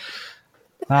pin. No.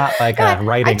 Not like a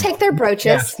writing. I take their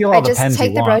brooches. Yeah, I just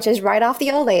take the brooches right off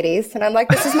the old ladies, and I'm like,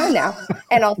 this is mine now,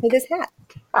 and also this hat.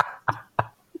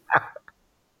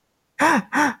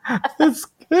 That's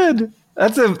good.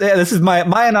 This is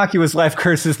my innocuous life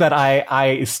curse is that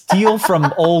I steal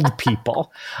from old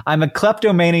people. I'm a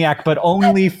kleptomaniac, but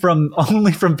only from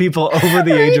people over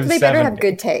the age of 70. They better have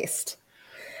good taste.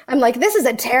 I'm like, this is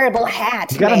a terrible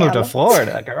hat. You gotta move to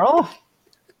Florida, girl.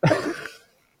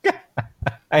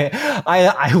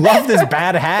 I love this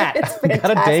bad hat. It's fantastic.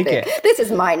 Gotta take it. This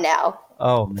is mine now.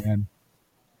 Oh man.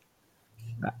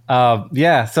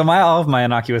 Yeah. So all of my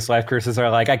innocuous life curses are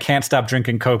like I can't stop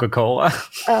drinking Coca-Cola.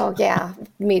 Oh yeah,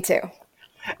 me too.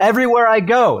 Everywhere I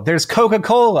go, there's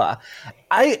Coca-Cola.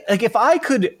 If I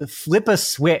could flip a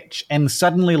switch and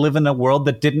suddenly live in a world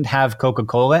that didn't have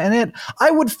Coca-Cola in it,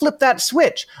 I would flip that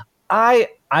switch.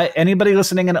 Anybody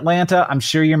listening in Atlanta, I'm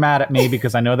sure you're mad at me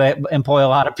because I know they employ a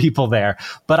lot of people there.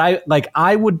 But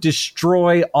I would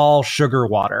destroy all sugar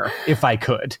water if I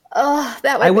could. Oh,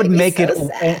 that would make me so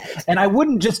sad. And I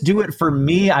wouldn't just do it for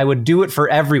me. I would do it for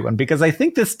everyone because I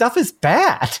think this stuff is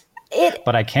bad.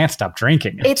 But I can't stop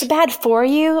drinking it. It's bad for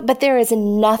you, but there is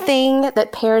nothing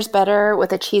that pairs better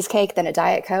with a cheesecake than a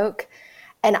Diet Coke.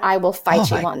 And I will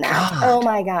fight you on that. God. Oh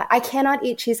my God. I cannot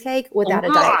eat cheesecake without a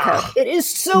Diet Coke. It is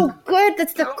so good.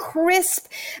 That's the crisp,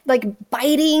 like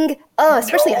biting,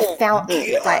 especially a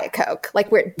fountain Diet Coke,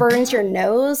 like where it burns your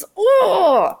nose.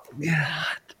 Oh, yeah.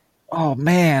 Oh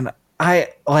man.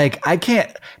 I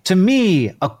can't, to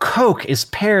me, a Coke is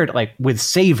paired like with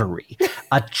savory.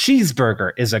 A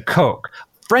cheeseburger is a Coke.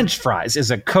 French fries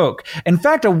is a Coke. In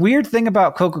fact, a weird thing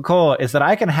about Coca-Cola is that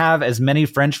I can have as many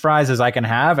French fries as I can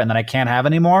have, and then I can't have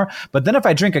any more. But then if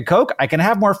I drink a Coke, I can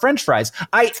have more French fries.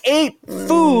 I ate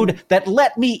food that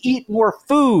let me eat more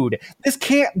food. This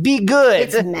can't be good.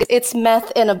 It's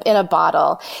meth in a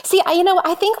bottle. See,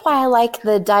 I think why I like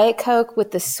the Diet Coke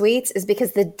with the sweets is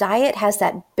because the diet has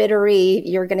that bittery,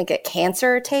 you're going to get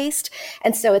cancer taste.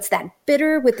 And so it's that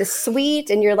bitter with the sweet,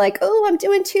 and you're like, oh, I'm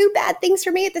doing two bad things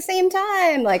for me at the same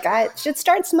time. Like I should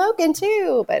start smoking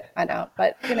too, but I don't.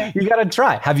 But you got to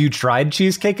try. Have you tried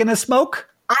cheesecake in a smoke?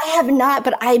 I have not,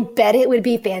 but I bet it would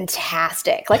be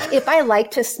fantastic. Like if I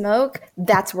like to smoke,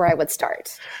 that's where I would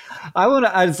start. I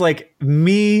was like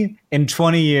me in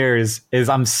 20 years is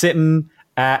I'm sitting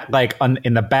at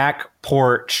in the back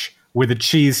porch with a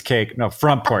cheesecake. No,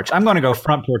 front porch. I'm going to go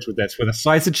front porch with this with a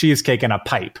slice of cheesecake and a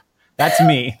pipe. That's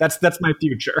me. That's my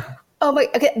future. Oh my,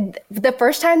 okay. The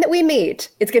first time that we meet,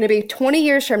 it's going to be 20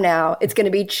 years from now. It's going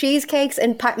to be cheesecakes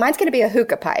and pipe. Mine's going to be a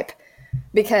hookah pipe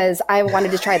because I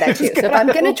wanted to try that too. So if I'm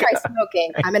going to try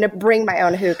smoking, I'm going to bring my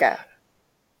own hookah.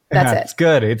 That's it. It's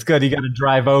good. It's good. You got to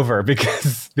drive over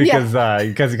because you got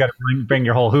to bring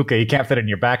your whole hookah. You can't fit it in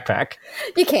your backpack.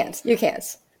 You can't.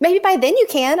 Maybe by then you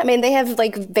can. I mean, they have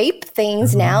like vape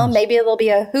things now. Maybe it'll be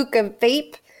a hookah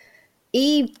vape.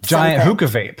 Giant hookah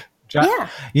vape. Yeah.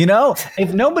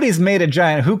 If nobody's made a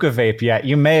giant hookah vape yet,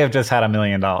 you may have just had $1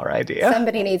 million idea.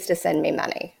 Somebody needs to send me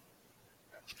money.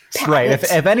 Right.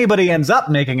 If anybody ends up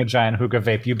making a giant hookah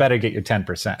vape, you better get your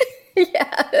 10%.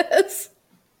 Yes.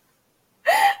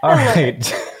 All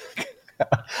right.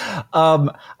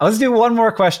 Let's do one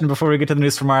more question before we get to the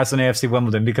news from Mars and AFC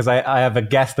Wimbledon, because I have a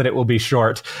guess that it will be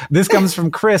short. This comes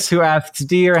from Chris, who asks,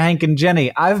 Dear Hank and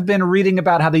Jenny, I've been reading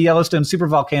about how the Yellowstone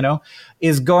supervolcano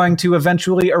is going to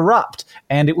eventually erupt,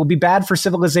 and it will be bad for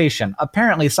civilization.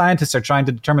 Apparently, scientists are trying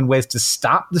to determine ways to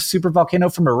stop the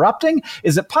supervolcano from erupting.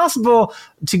 Is it possible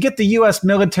to get the U.S.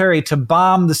 military to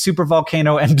bomb the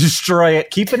supervolcano and destroy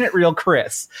it? Keeping it real,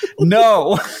 Chris.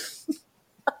 No.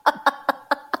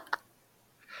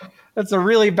 That's a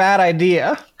really bad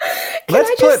idea.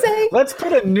 Let's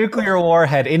put a nuclear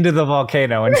warhead into the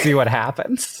volcano and see what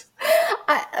happens.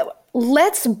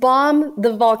 Let's bomb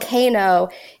the volcano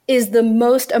is the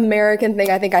most American thing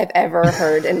I think I've ever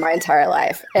heard in my entire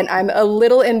life. And I'm a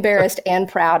little embarrassed and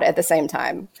proud at the same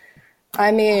time.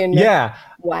 I mean, yeah.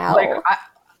 Wow. Like,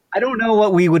 I don't know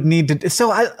what we would need to do.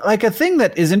 So a thing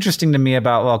that is interesting to me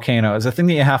about volcanoes, a thing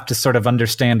that you have to sort of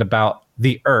understand about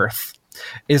the Earth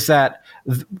is that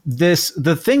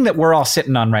the thing that we're all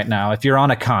sitting on right now, if you're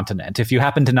on a continent, if you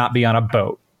happen to not be on a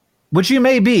boat, which you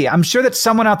may be, I'm sure that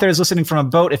someone out there is listening from a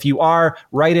boat. If you are,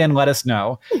 write in, let us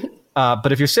know.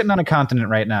 But if you're sitting on a continent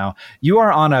right now, you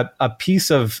are on a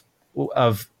piece of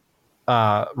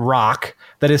rock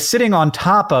that is sitting on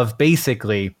top of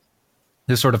basically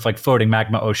this sort of like floating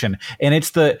magma ocean, and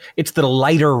it's the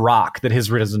lighter rock that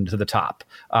has risen to the top.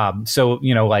 So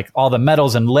like all the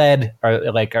metals and lead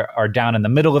are down in the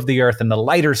middle of the earth, and the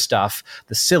lighter stuff,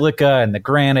 the silica and the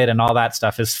granite and all that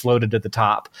stuff, is floated to the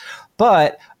top.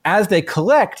 But as they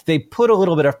collect, they put a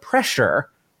little bit of pressure.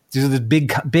 These are the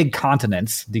big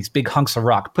continents, these big hunks of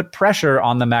rock, put pressure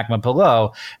on the magma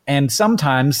below, and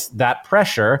sometimes that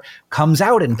pressure comes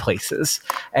out in places,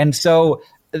 and so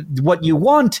what you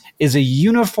want is a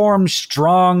uniform,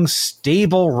 strong,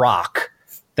 stable rock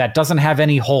that doesn't have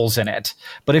any holes in it.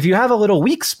 But if you have a little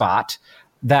weak spot,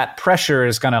 that pressure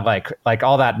is going to like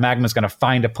all that magma is going to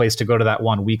find a place to go to that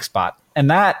one weak spot. And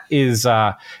that is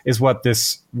what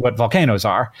volcanoes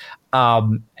are.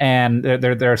 And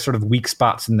there are sort of weak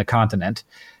spots in the continent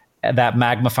that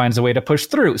magma finds a way to push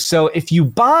through. So if you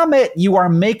bomb it, you are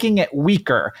making it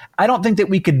weaker. I don't think that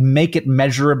we could make it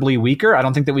measurably weaker. I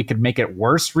don't think that we could make it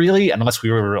worse, really, unless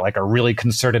we were like a really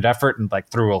concerted effort and like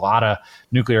threw a lot of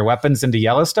nuclear weapons into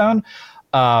Yellowstone.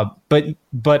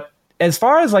 But as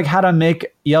far as like how to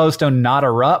make Yellowstone not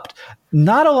erupt,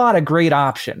 not a lot of great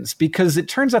options, because it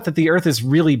turns out that the Earth is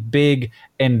really big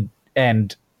and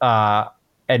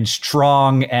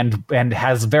strong and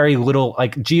has very little,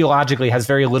 like geologically has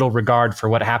very little regard for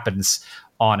what happens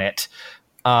on it.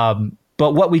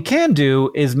 But what we can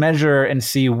do is measure and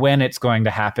see when it's going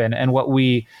to happen. And what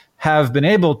we have been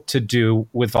able to do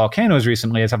with volcanoes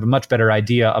recently is have a much better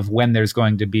idea of when there's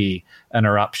going to be an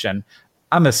eruption.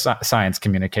 I'm a science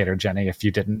communicator, Jenny, if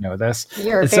you didn't know this.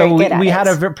 You're very good at we it. had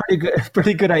a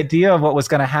pretty good idea of what was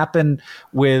going to happen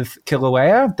with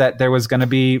Kilauea, that there was going to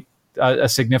be a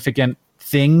significant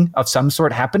thing of some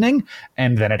sort happening,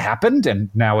 and then it happened, and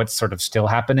now it's sort of still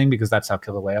happening because that's how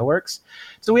Kilauea works.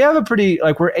 So we have a pretty,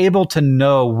 like, we're able to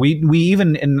know, we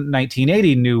even in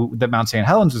 1980 knew that Mount St.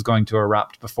 Helens was going to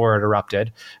erupt before it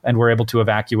erupted, and we're able to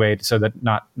evacuate so that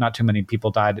not too many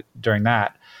people died during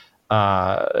that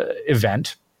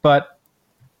event. But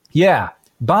yeah,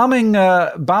 bombing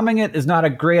it is not a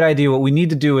great idea. What we need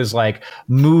to do is like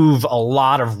move a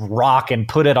lot of rock and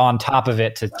put it on top of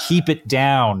it to keep it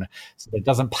down so that it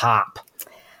doesn't pop.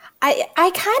 I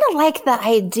kind of like the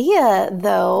idea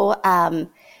though,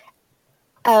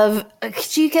 of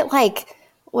could you get like,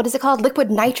 what is it called?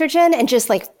 Liquid nitrogen and just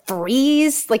like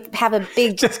freeze, like have a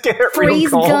big just get it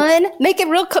freeze real cold. gun, make it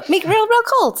real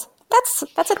cold. That's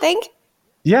a thing.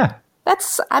 Yeah.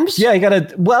 You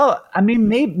gotta, well, I mean,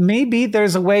 maybe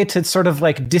there's a way to sort of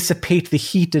like dissipate the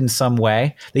heat in some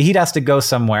way. The heat has to go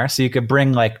somewhere, so you could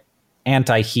bring like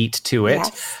anti-heat to it,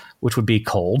 yes. which would be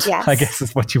cold, yes. I guess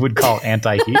is what you would call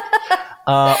anti-heat.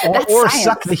 or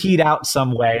suck the heat out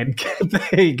some way and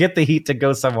get the heat to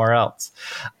go somewhere else,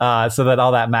 so that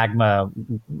all that magma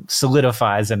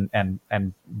solidifies and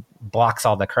blocks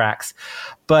all the cracks.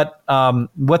 But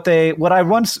what I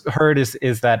once heard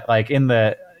is that like in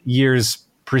the years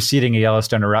preceding a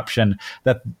Yellowstone eruption,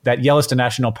 that Yellowstone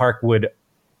National Park would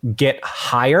get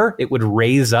higher. It would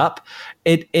raise up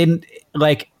in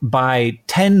like by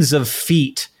tens of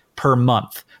feet per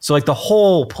month. So like the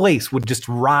whole place would just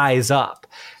rise up.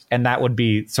 And that would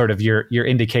be sort of your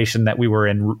indication that we were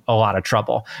in a lot of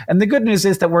trouble. And the good news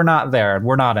is that we're not there.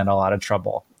 We're not in a lot of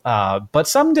trouble. But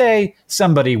someday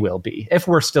somebody will be, if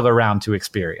we're still around to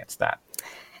experience that.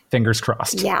 Fingers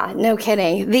crossed. Yeah, no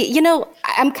kidding.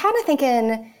 I'm kind of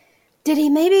thinking, did he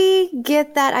maybe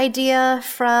get that idea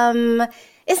from,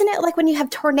 isn't it like when you have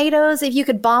tornadoes, if you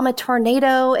could bomb a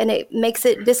tornado and it makes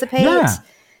it dissipate? Yeah.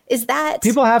 Is that...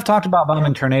 People have talked about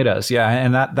bombing tornadoes, yeah,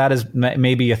 and that is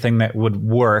maybe a thing that would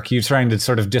work. You're trying to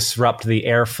sort of disrupt the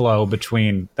airflow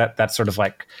between that sort of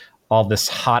like all this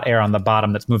hot air on the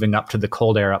bottom that's moving up to the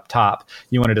cold air up top.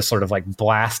 You wanted to sort of like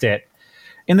blast it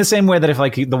in the same way that if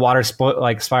like the water's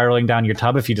like spiraling down your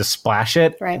tub, if you just splash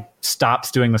it, right,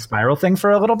 stops doing the spiral thing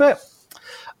for a little bit.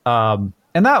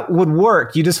 And that would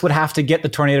work. You just would have to get the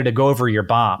tornado to go over your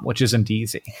bomb, which isn't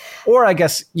easy. Or I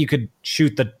guess you could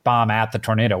shoot the bomb at the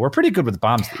tornado. We're pretty good with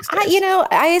bombs these days.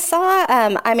 I saw,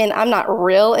 I'm not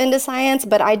real into science,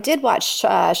 but I did watch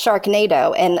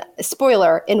Sharknado. And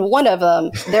spoiler, in one of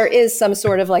them, there is some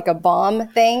sort of like a bomb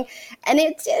thing. And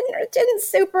it didn't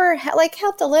super,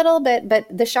 helped a little bit, but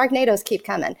the Sharknadoes keep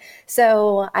coming.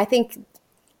 So I think...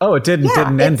 Oh, it didn't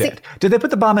end it. Did they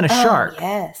put the bomb in a shark?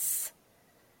 Yes.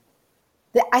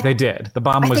 They did. The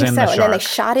bomb was in the shark. And then they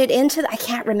shot it into I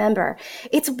can't remember.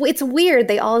 It's weird.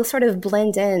 They all sort of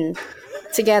blend in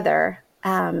together.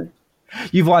 Have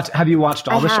you watched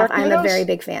all the Sharknadoes? I'm a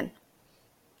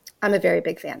very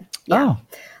big fan. Yeah.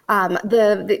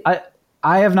 Oh.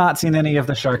 I have not seen any of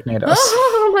the Sharknadoes.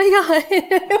 Oh my God.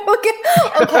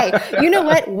 Okay. You know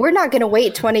what? We're not going to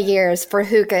wait 20 years for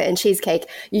hookah and cheesecake.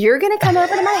 You're going to come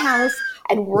over to my house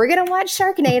and we're going to watch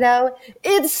Sharknado.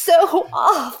 It's so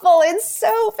awful. It's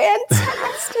so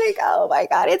fantastic. Oh my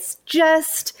God. It's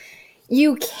just,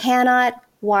 you cannot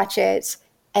watch it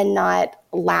and not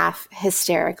laugh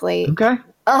hysterically. Okay.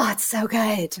 Oh, it's so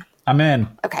good. I'm in.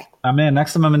 Okay. I'm in.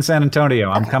 Next time I'm in San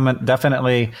Antonio. I'm coming,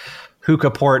 definitely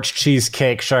hookah porch,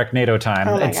 cheesecake, Sharknado time.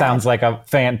 Oh it sounds like a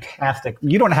fantastic...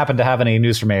 You don't happen to have any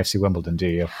news from AFC Wimbledon, do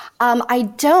you? I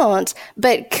don't,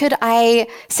 but could I,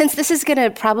 since this is going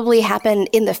to probably happen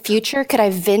in the future, could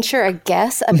I venture a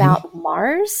guess about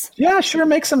Mars? Yeah, sure.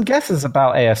 Make some guesses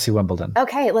about AFC Wimbledon.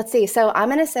 Okay, let's see. So I'm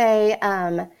going to say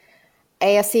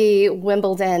AFC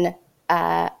Wimbledon,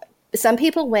 some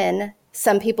people win,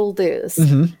 some people lose.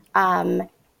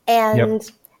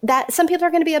 That some people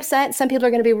are going to be upset. Some people are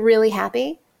going to be really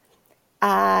happy.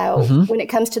 When it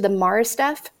comes to the Mars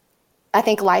stuff, I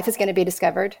think life is going to be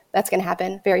discovered. That's going to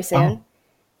happen very soon. Oh.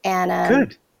 And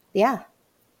good. Yeah.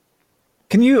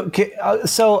 This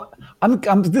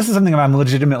is something I'm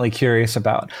legitimately curious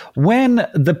about. When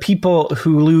the people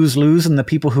who lose and the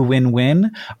people who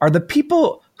win, are the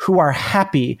people who are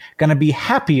happy going to be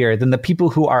happier than the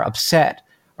people who are upset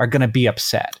are going to be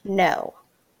upset? No.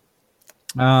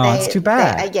 Oh, it's too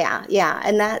bad. Yeah.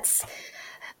 And that's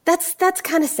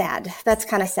kind of sad. That's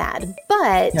kind of sad.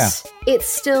 But it's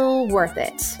still worth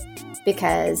it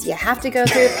because you have to go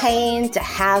through pain to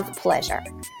have pleasure.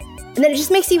 And then it just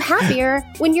makes you happier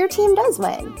when your team does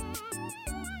win.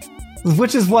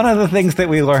 Which is one of the things that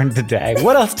we learned today.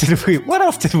 What else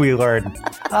did we learn?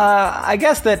 I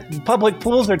guess that public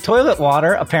pools are toilet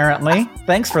water, apparently.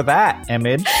 Thanks for that,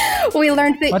 Image. We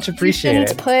learned that much appreciated. You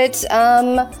shouldn't put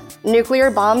nuclear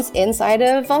bombs inside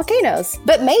of volcanoes,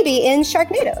 but maybe in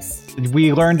Sharknadoes.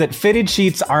 We learned that fitted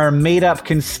sheets are a made-up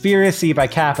conspiracy by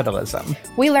capitalism.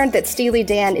 We learned that Steely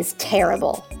Dan is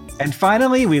terrible. And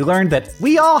finally, we learned that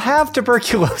we all have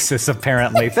tuberculosis,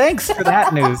 apparently. Thanks for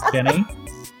that news, Jenny.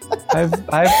 I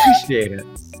appreciate it.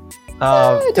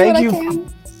 Thank you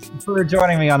for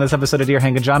joining me on this episode of Dear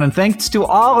Hank and John, and thanks to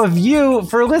all of you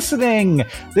for listening.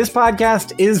 This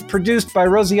podcast is produced by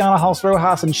Rosianna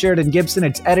Halse-Rojas and Sheridan Gibson.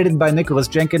 It's edited by Nicholas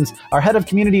Jenkins. Our head of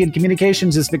community and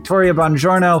communications is Victoria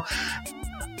Bongiorno.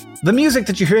 The music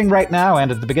that you're hearing right now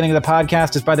and at the beginning of the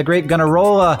podcast is by the great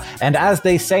Gunnarolla, and as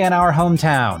they say in our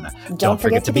hometown, don't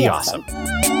forget to be awesome.